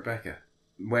threatens Rebecca.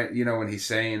 When he's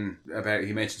saying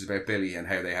he mentions about Billy and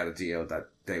how they had a deal that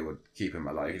they would keep him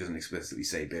alive. He doesn't explicitly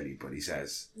say Billy, but he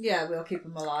says, "Yeah, we'll keep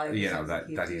him alive."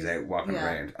 That he's out walking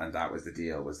around, and that was the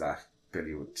deal, was that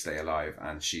Billy would stay alive,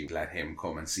 and she'd let him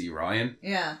come and see Ryan.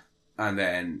 Yeah. And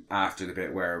then after the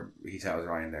bit where he tells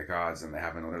Ryan they're gods and they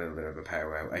have a little bit of a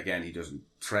powwow, again, he doesn't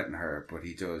threaten her, but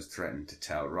he does threaten to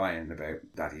tell Ryan about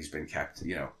that he's been kept, in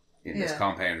this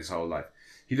compound his whole life.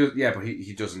 He does, but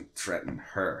he doesn't threaten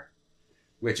her,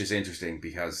 which is interesting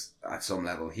because at some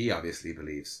level he obviously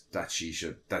believes that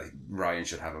Ryan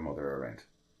should have a mother around.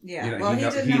 Yeah,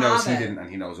 he knows he didn't, and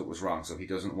he knows it was wrong, so he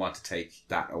doesn't want to take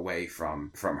that away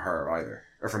from her either,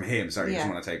 or from him. Sorry, he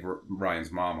doesn't want to take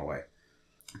Ryan's mom away.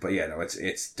 But yeah, no,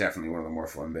 it's definitely one of the more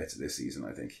fun bits of this season,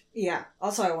 I think. Yeah.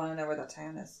 Also, I want to know where that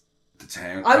town is. The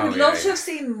town? I would love to have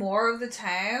seen more of the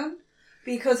town,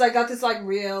 because I got this, like,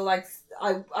 real, like,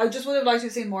 I just would have liked to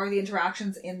have seen more of the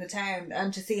interactions in the town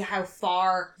and to see how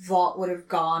far Vought would have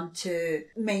gone to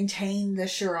maintain the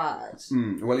charade.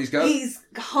 Well, he's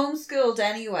homeschooled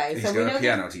anyway. He's got a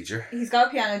piano teacher. He's got a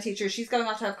piano teacher. She's going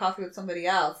off to have coffee with somebody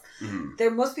else.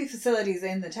 There must be facilities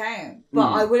in the town.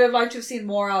 But I would have liked to have seen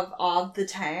more of the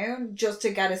town just to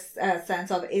get a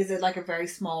sense of, is it like a very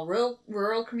small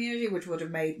rural community, which would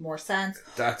have made more sense.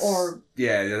 That's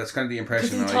kind of the impression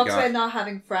I got. Because he talks about not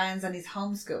having friends and he's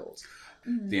homeschooled.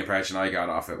 The impression I got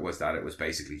off it was that it was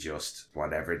basically just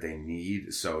whatever they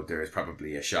need. So there's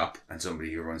probably a shop and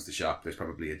somebody who runs the shop. There's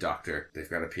probably a doctor. They've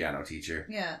got a piano teacher.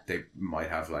 Yeah. They might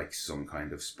have like some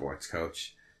kind of sports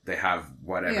coach. They have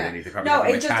whatever they need. They probably have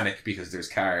a mechanic because there's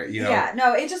car, you know. Yeah,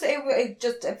 no, it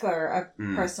just for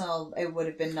a personal, it would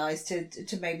have been nice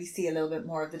to maybe see a little bit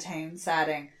more of the town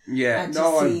setting. Yeah, and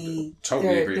no, to see I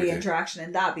totally agree with the you. interaction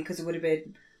in that, because it would have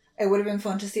been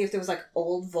fun to see if there was like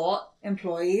old Vought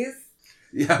employees.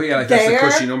 Yeah, like that's the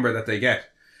cushy number that they get.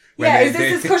 Is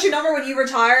this cushy number when you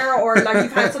retire, or like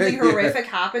you've had something horrific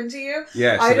happen to you?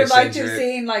 Yeah, I'd have liked to have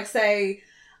seen, like, say,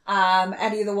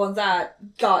 any of the ones that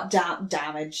got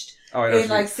damaged in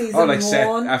like season 1.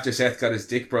 Seth, after Seth got his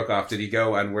dick broke off, did he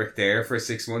go and work there for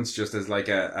 6 months just as like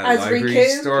a library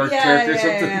store clerk or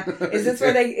something? Yeah.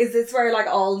 Is this where like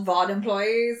all Vought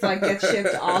employees like get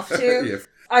shipped off to? Yeah.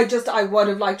 I would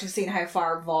have liked to have seen how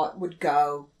far Vought would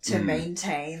go to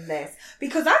maintain this.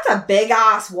 Because that's a big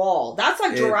ass wall. That's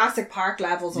like Jurassic Park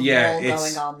levels of wall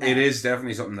going on there. It is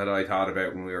definitely something that I thought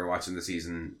about when we were watching the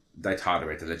season. I thought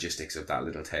about the logistics of that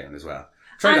little town as well.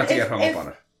 Try not to get hung up on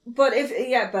it. But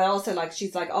but also like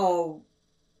she's like, oh,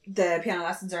 the piano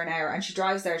lessons are an hour, and she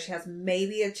drives there. She has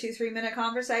maybe a 2-3 minute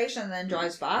conversation and then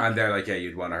drives back. And they're like, yeah,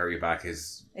 you'd want to hurry back.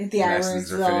 The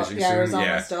hours are finishing soon.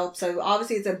 Almost up. So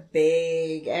obviously it's a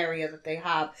big area that they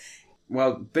have.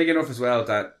 Well, big enough as well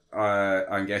that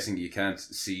I'm guessing you can't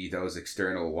see those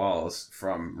external walls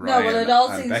from Ryan. No, well, it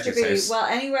all and seems Becca's to be house.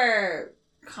 anywhere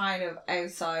kind of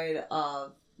outside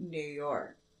of New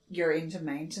York. You're into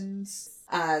mountains,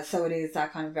 so it is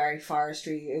that kind of very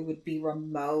forestry. It would be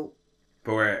remote.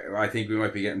 But I think we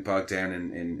might be getting bogged down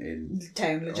in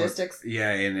town logistics.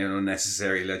 In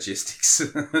unnecessary logistics.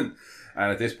 And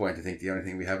at this point, I think the only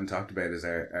thing we haven't talked about is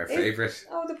our favourite.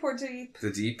 Oh, the poor Deep.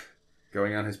 The Deep,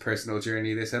 going on his personal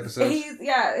journey this episode.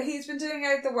 He's been doing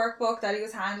out the workbook that he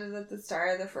was handed at the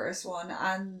start of the first one,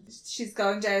 and she's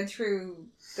going down through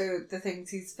the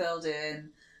things he's filled in,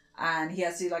 and he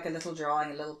has to do like a little drawing,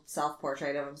 a little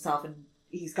self-portrait of himself, and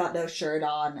he's got no shirt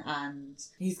on, and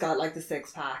he's got like the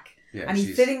 6-pack. Yeah, and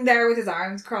he's sitting there with his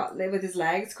with his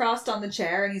legs crossed on the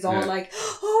chair, and he's all like,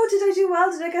 oh, did I do well?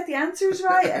 Did I get the answers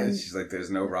right? And she's like, there's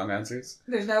no wrong answers.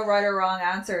 There's no right or wrong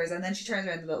answers. And then she turns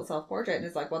around to the little self-portrait and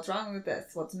is like, what's wrong with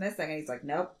this? What's missing? And he's like,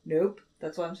 nope.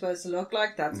 That's what I'm supposed to look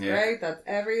like. That's great. That's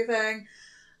everything.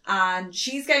 And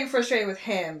she's getting frustrated with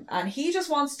him, and he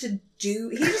just wants to know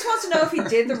if he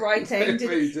did the right thing.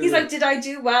 He's like, did I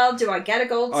do well? Do I get a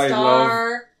gold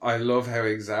star? I love how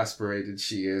exasperated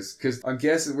she is, because I'm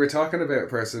guessing we're talking about a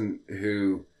person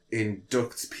who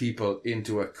inducts people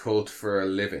into a cult for a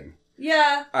living.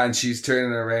 Yeah. And she's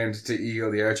turning around to Eagle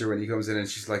the Archer when he comes in, and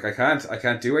she's like, I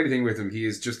can't do anything with him. He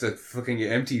is just a fucking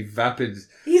empty, vapid...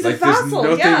 He's a vassal,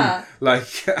 and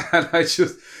I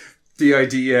just... The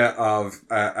idea of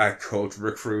a cult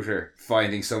recruiter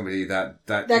finding somebody that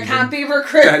can't be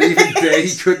recruited. That even they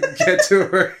couldn't get to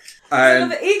work.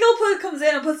 And so the Eagle comes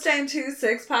in and puts down 2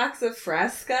 6-packs of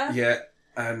Fresca. Yeah,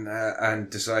 and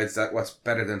decides that what's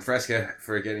better than Fresca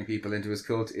for getting people into his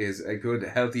cult is a good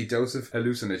healthy dose of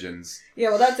hallucinogens. Yeah,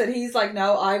 well that's it. He's like,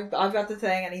 no, I've got the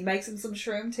thing, and he makes him some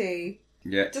shroom tea.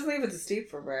 Yeah. Doesn't leave it to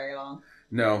steep for very long.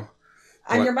 No.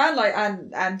 And your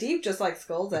man and Deep just like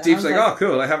scolds it. Deep's like, oh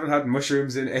cool, I haven't had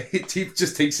mushrooms in... Deep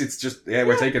just thinks it's just,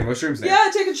 we're taking mushrooms now.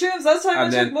 Yeah, taking shrooms. Last time I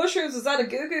took mushrooms was at a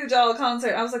Goo Goo Doll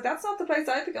concert. I was like, that's not the place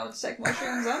I'd be going to take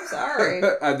mushrooms. I'm sorry.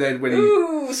 And then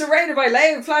when surrounded by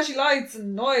loud flashy lights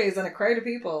and noise and a crowd of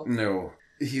people. No.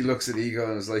 He looks at Eagle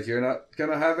and is like, you're not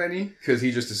gonna have any? Because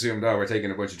he just assumed, we're taking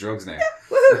a bunch of drugs now. Yeah,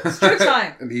 woohoo, it's drug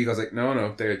time. And Eagle's like,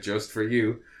 no, they're just for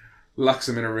you. Locks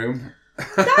him in a room.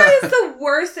 That is the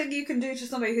worst thing you can do to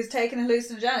somebody who's taken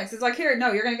hallucinogenics. It's like, here,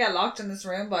 no, you're going to get locked in this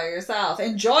room by yourself.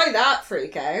 Enjoy that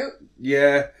freak out.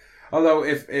 Yeah. Although,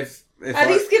 if at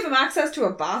least give him access to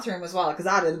a bathroom as well, because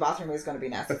that in the bathroom is going to be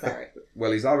necessary.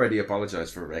 Well, he's already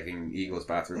apologised for wrecking Eagle's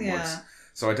bathroom once.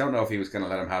 So I don't know if he was going to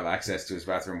let him have access to his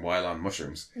bathroom while on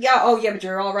mushrooms. Yeah, oh yeah, but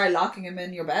you're all right locking him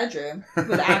in your bedroom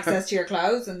with access to your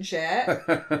clothes and shit.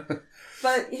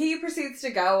 But he proceeds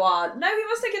to go on. Now, he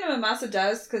must have given him a massive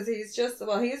dose because he's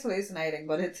hallucinating,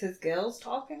 but it's his gills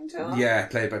talking to him. Yeah,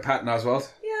 played by Patton Oswalt.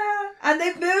 Yeah, and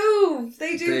they move.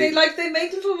 They do. They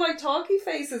make little like talky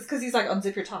faces because he's like,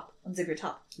 unzip your top,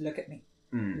 look at me,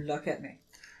 look at me.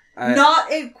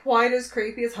 Not quite as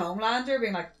creepy as Homelander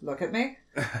being like, look at me.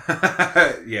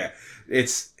 Yeah,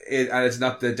 it's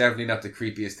definitely not the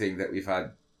creepiest thing that we've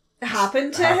had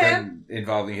happen to him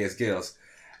involving his gills.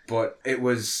 But it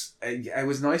was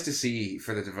nice to see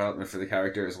for the development for the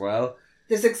character as well.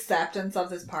 This acceptance of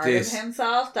this part of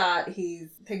himself that he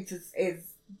thinks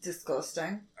is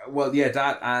disgusting. Well, yeah,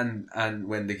 that and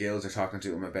when the gills are talking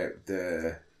to him about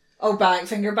the... Oh,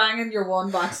 finger banging your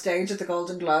one backstage at the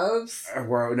Golden Globes.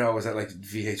 Was that like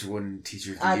VH1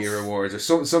 Teacher of the Year Awards or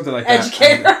something like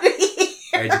Educator that? Of the Year.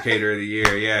 Educator of the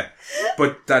Year, yeah.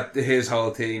 But that his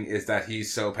whole thing is that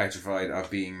he's so petrified of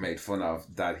being made fun of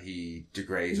that he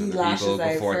degrades other people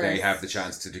before they have the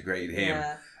chance to degrade him.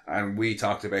 Yeah. And we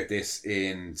talked about this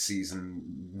in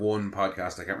season 1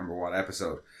 podcast, I can't remember what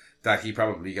episode, that he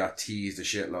probably got teased a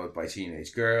shitload by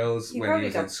teenage girls when he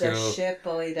was in school. The shit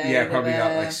bullied out. Yeah, probably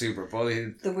got like super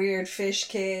bullied. The weird fish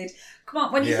kid. Come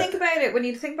on, when you think about it, when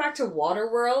you think back to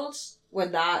Waterworld,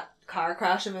 when that car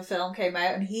crash of a film came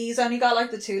out and he's only got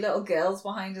like the 2 little gills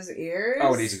behind his ears.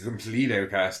 Oh, and he's a complete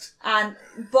outcast.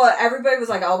 But everybody was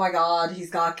like, oh my god, he's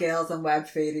got gills and web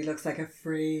feet, he looks like a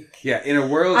freak. Yeah, in a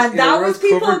world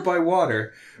covered by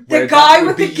water, the guy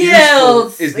with the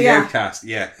gills is the outcast.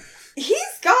 Yeah.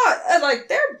 He's got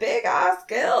they're big ass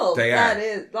gills. They are. That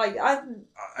is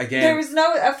again. There was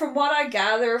no, from what I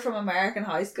gather from American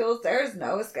high schools, there is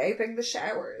no escaping the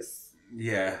showers.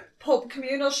 Yeah.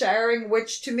 Communal showering,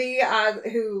 which to me,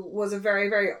 who was a very,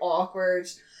 very awkward,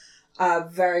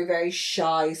 very, very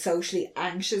shy, socially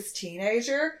anxious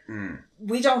teenager,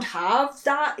 we don't have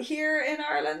that here in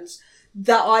Ireland.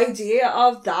 The idea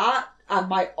of that and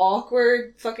my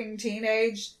awkward fucking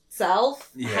teenage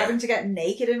self having to get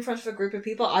naked in front of a group of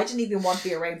people I didn't even want to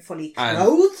be around fully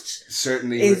clothed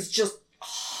certainly is just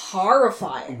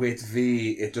horrifying. With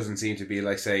V, it doesn't seem to be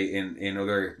like, say, in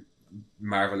other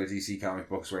Marvel or DC comic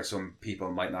books where some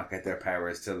people might not get their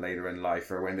powers till later in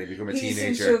life or when they become a teenager. He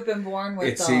seems to have been born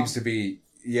with them. Seems to be,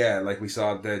 like we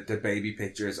saw the baby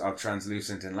pictures of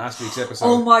Translucent in last week's episode.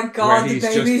 Oh my god, the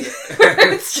baby.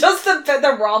 It's just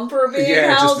the romper being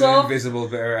held just up. An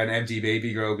invisible or an empty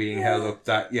baby girl being held up.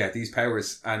 That, these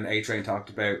powers, and A-Train talked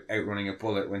about outrunning a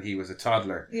bullet when he was a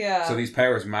toddler. Yeah. So these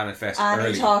powers manifest early.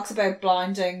 And he talks about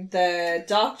blinding the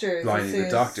doctors.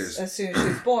 As soon as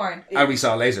she's born. And we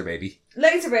saw Laser Baby.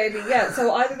 Laser Baby, yeah.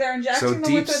 So either they're injecting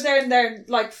them with it, they're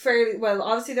like fairly, well,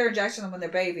 obviously they're injecting them when they're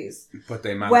babies. But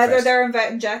they manifest. Whether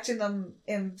they're injecting them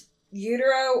in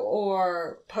utero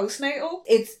or postnatal,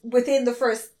 it's within the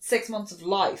first 6 months of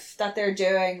life that they're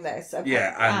doing this.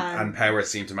 Yeah, and powers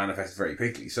seem to manifest very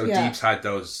quickly. So Deep's had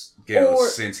those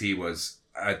gills since he was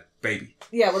a baby.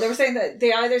 Yeah, well, they were saying that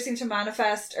they either seem to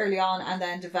manifest early on and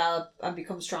then develop and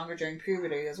become stronger during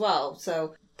puberty as well.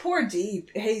 So poor Deep,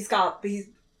 if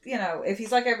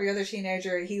he's like every other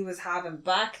teenager, he was having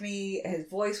back knee, his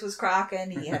voice was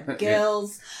cracking, he had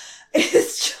gills.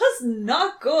 It's just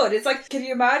not good. It's like, can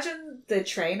you imagine the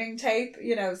training tape?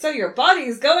 So your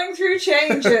body's going through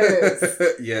changes.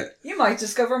 Yeah. You might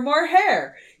discover more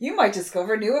hair. You might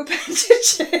discover new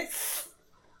appendages.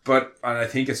 And I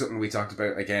think it's something we talked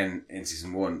about again in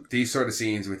season 1. These sort of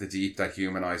scenes with the Deep that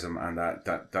humanise him and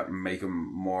that make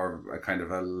him more a kind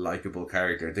of a likeable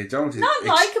character. They don't... Not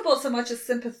likeable so much as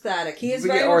sympathetic. He is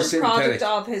very much a product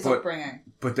of his upbringing.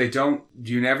 But they don't...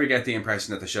 You never get the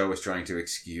impression that the show is trying to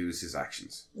excuse his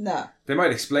actions. No. They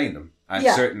might explain them. And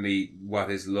certainly what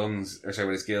his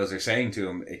gills are saying to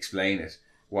him explain it.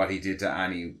 What he did to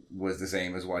Annie was the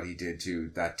same as what he did to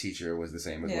that teacher was the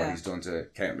same as what he's done to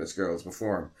countless girls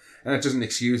before him. And it doesn't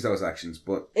excuse those actions,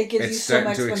 but it gives you some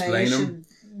explanation. To explain them.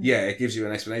 Yeah, it gives you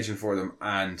an explanation for them,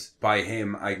 and by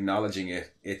him acknowledging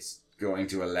it, it's going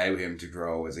to allow him to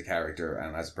grow as a character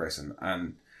and as a person.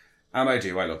 And I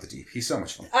love the Deep. He's so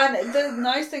much fun. And the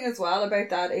nice thing as well about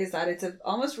that is that it's an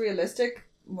almost realistic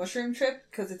mushroom trip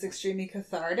because it's extremely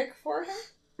cathartic for him.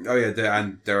 Oh yeah,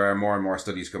 and there are more and more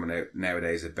studies coming out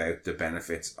nowadays about the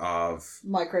benefits of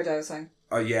microdosing.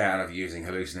 Oh yeah, and of using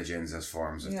hallucinogens as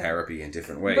forms of therapy in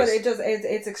different ways. But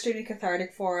it's extremely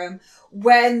cathartic for him.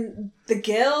 When the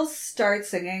gills start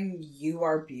singing "You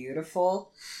Are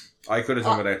Beautiful," I could have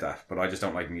done without that, but I just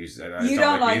don't like music. You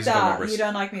don't like that. Numbers. You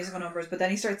don't like musical numbers, but then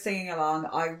he starts singing along.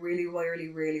 I really, really,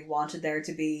 really wanted there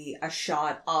to be a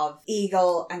shot of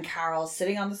Eagle and Carol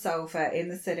sitting on the sofa in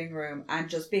the sitting room and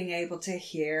just being able to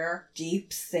hear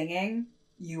Deep singing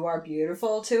 "You Are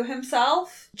Beautiful" to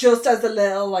himself, just as a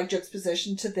little like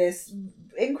juxtaposition to this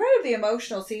incredibly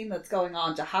emotional scene that's going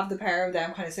on. To have the pair of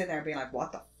them kind of sitting there and being like,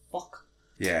 "What the fuck?"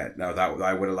 Yeah, no, that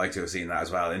I would have liked to have seen that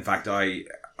as well. In fact, I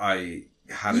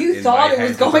had you it in thought my it head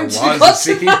was going to cut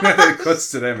to that. It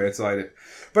cuts to them outside it,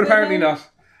 but apparently not.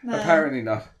 No. Apparently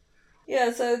not.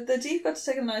 Yeah, so the Deep got to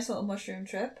take a nice little mushroom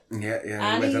trip. Yeah.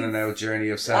 He went on an out journey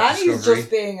of self-discovery. And he's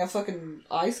just being a fucking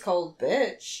ice cold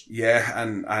bitch. Yeah,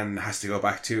 and has to go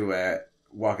back to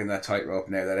walking that tightrope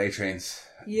now that A-Train's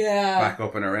back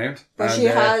up and around. But she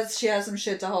has some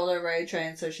shit to hold over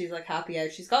A-Train, so she's like happy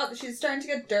out. She's starting to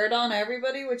get dirt on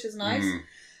everybody, which is nice.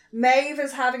 Maeve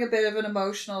is having a bit of an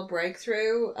emotional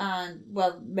breakthrough, and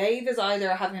Maeve is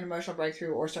either having an emotional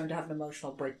breakthrough or starting to have an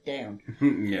emotional breakdown.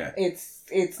 Yeah,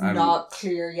 it's not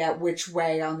clear yet which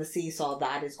way on the seesaw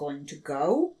that is going to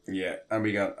go. Yeah, and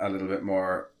we got a little bit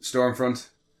more Stormfront.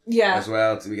 Yeah, as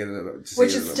well. To get a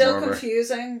which is still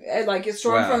confusing. Like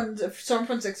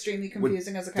Stormfront's extremely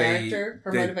confusing as a character.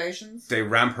 Her motivations. They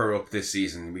ramp her up this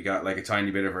season. We got like a tiny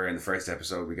bit of her in the first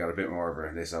episode. We got a bit more of her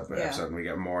in this episode, and we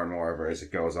get more and more of her as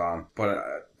it goes on.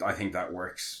 But I think that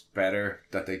works better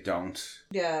that they don't.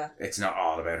 Yeah, it's not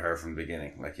all about her from the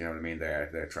beginning. Like, you know what I mean?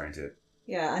 They're trying to.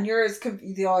 Yeah, and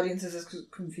the audience is as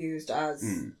confused as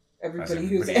everybody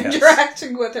who's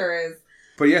interacting with her is.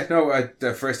 But yeah, no,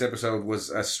 the first episode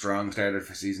was a strong starter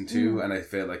for season 2, and I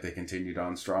feel like they continued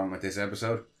on strong with this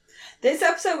episode. This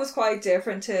episode was quite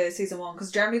different to season 1,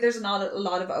 because generally there's not a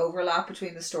lot of overlap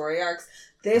between the story arcs.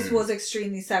 This was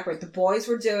extremely separate. The boys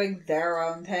were doing their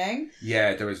own thing.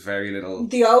 Yeah, there was very little...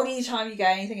 The only time you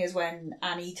get anything is when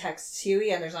Annie texts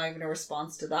Huey, and there's not even a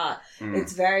response to that.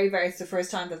 It's it's the first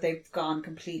time that they've gone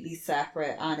completely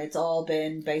separate, and it's all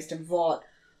been based in Vought.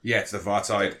 Yeah, it's the Vought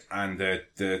side and the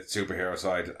superhero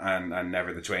side, and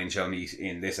never the twain shall meet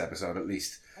in this episode, at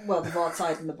least. Well, the Vought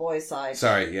side and the boys' side.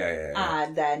 Sorry, yeah.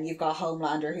 And then you've got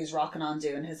Homelander, who's rocking on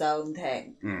doing his own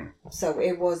thing. So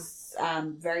it was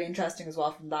very interesting as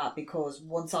well from that, because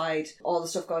one side, all the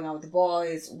stuff going on with the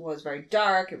boys was very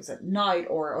dark. It was at night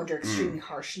or under extremely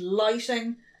harsh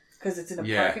lighting, because it's in a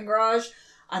parking garage.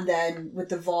 And then with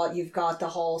the Vought, you've got the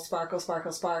whole sparkle.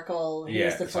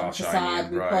 Here's the front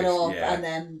facade we put up, and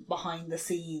then behind the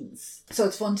scenes. So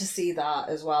it's fun to see that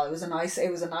as well. It was a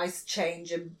nice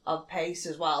change of pace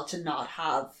as well, to not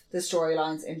have the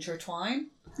storylines intertwine.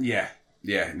 Yeah.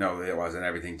 No, it was, and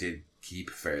everything did keep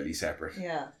fairly separate.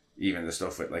 Yeah. Even the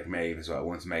stuff with like Maeve as well.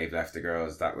 Once Maeve left the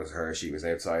girls, that was her. She was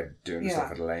outside doing the stuff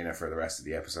with Elena for the rest of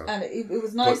the episode. And it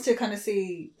was nice to kind of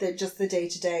see that just the day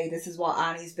to day. This is what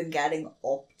Annie's been getting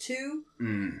up to.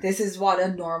 This is what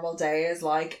a normal day is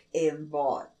like in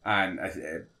Vought. And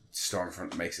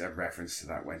Stormfront makes a reference to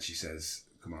that when she says,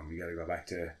 "Come on, we got to go back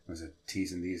to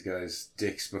teasing these guys'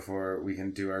 dicks before we can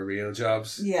do our real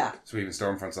jobs." Yeah. So even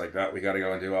Stormfront's like that. We got to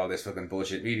go and do all this fucking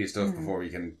bullshit media stuff before we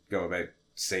can go about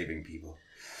saving people.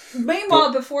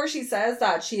 Meanwhile, before she says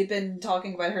that, she had been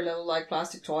talking about her little like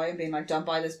plastic toy and being like, "Don't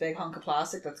buy this big hunk of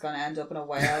plastic that's going to end up in a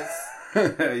whale's."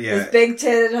 This big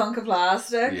titted hunk of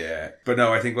plastic. Yeah, but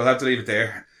no, I think we'll have to leave it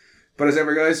there. But as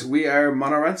ever, guys, we are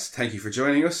Mono Rants. Thank you for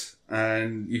joining us,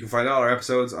 and you can find all our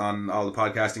episodes on all the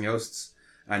podcasting hosts,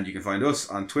 and you can find us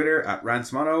on Twitter at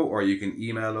rantsmono, or you can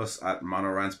email us at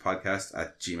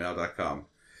monorantspodcast@gmail.com.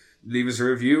 Leave us a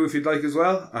review if you'd like as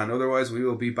well, and otherwise we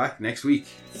will be back next week.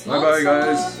 Bye bye,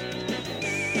 guys.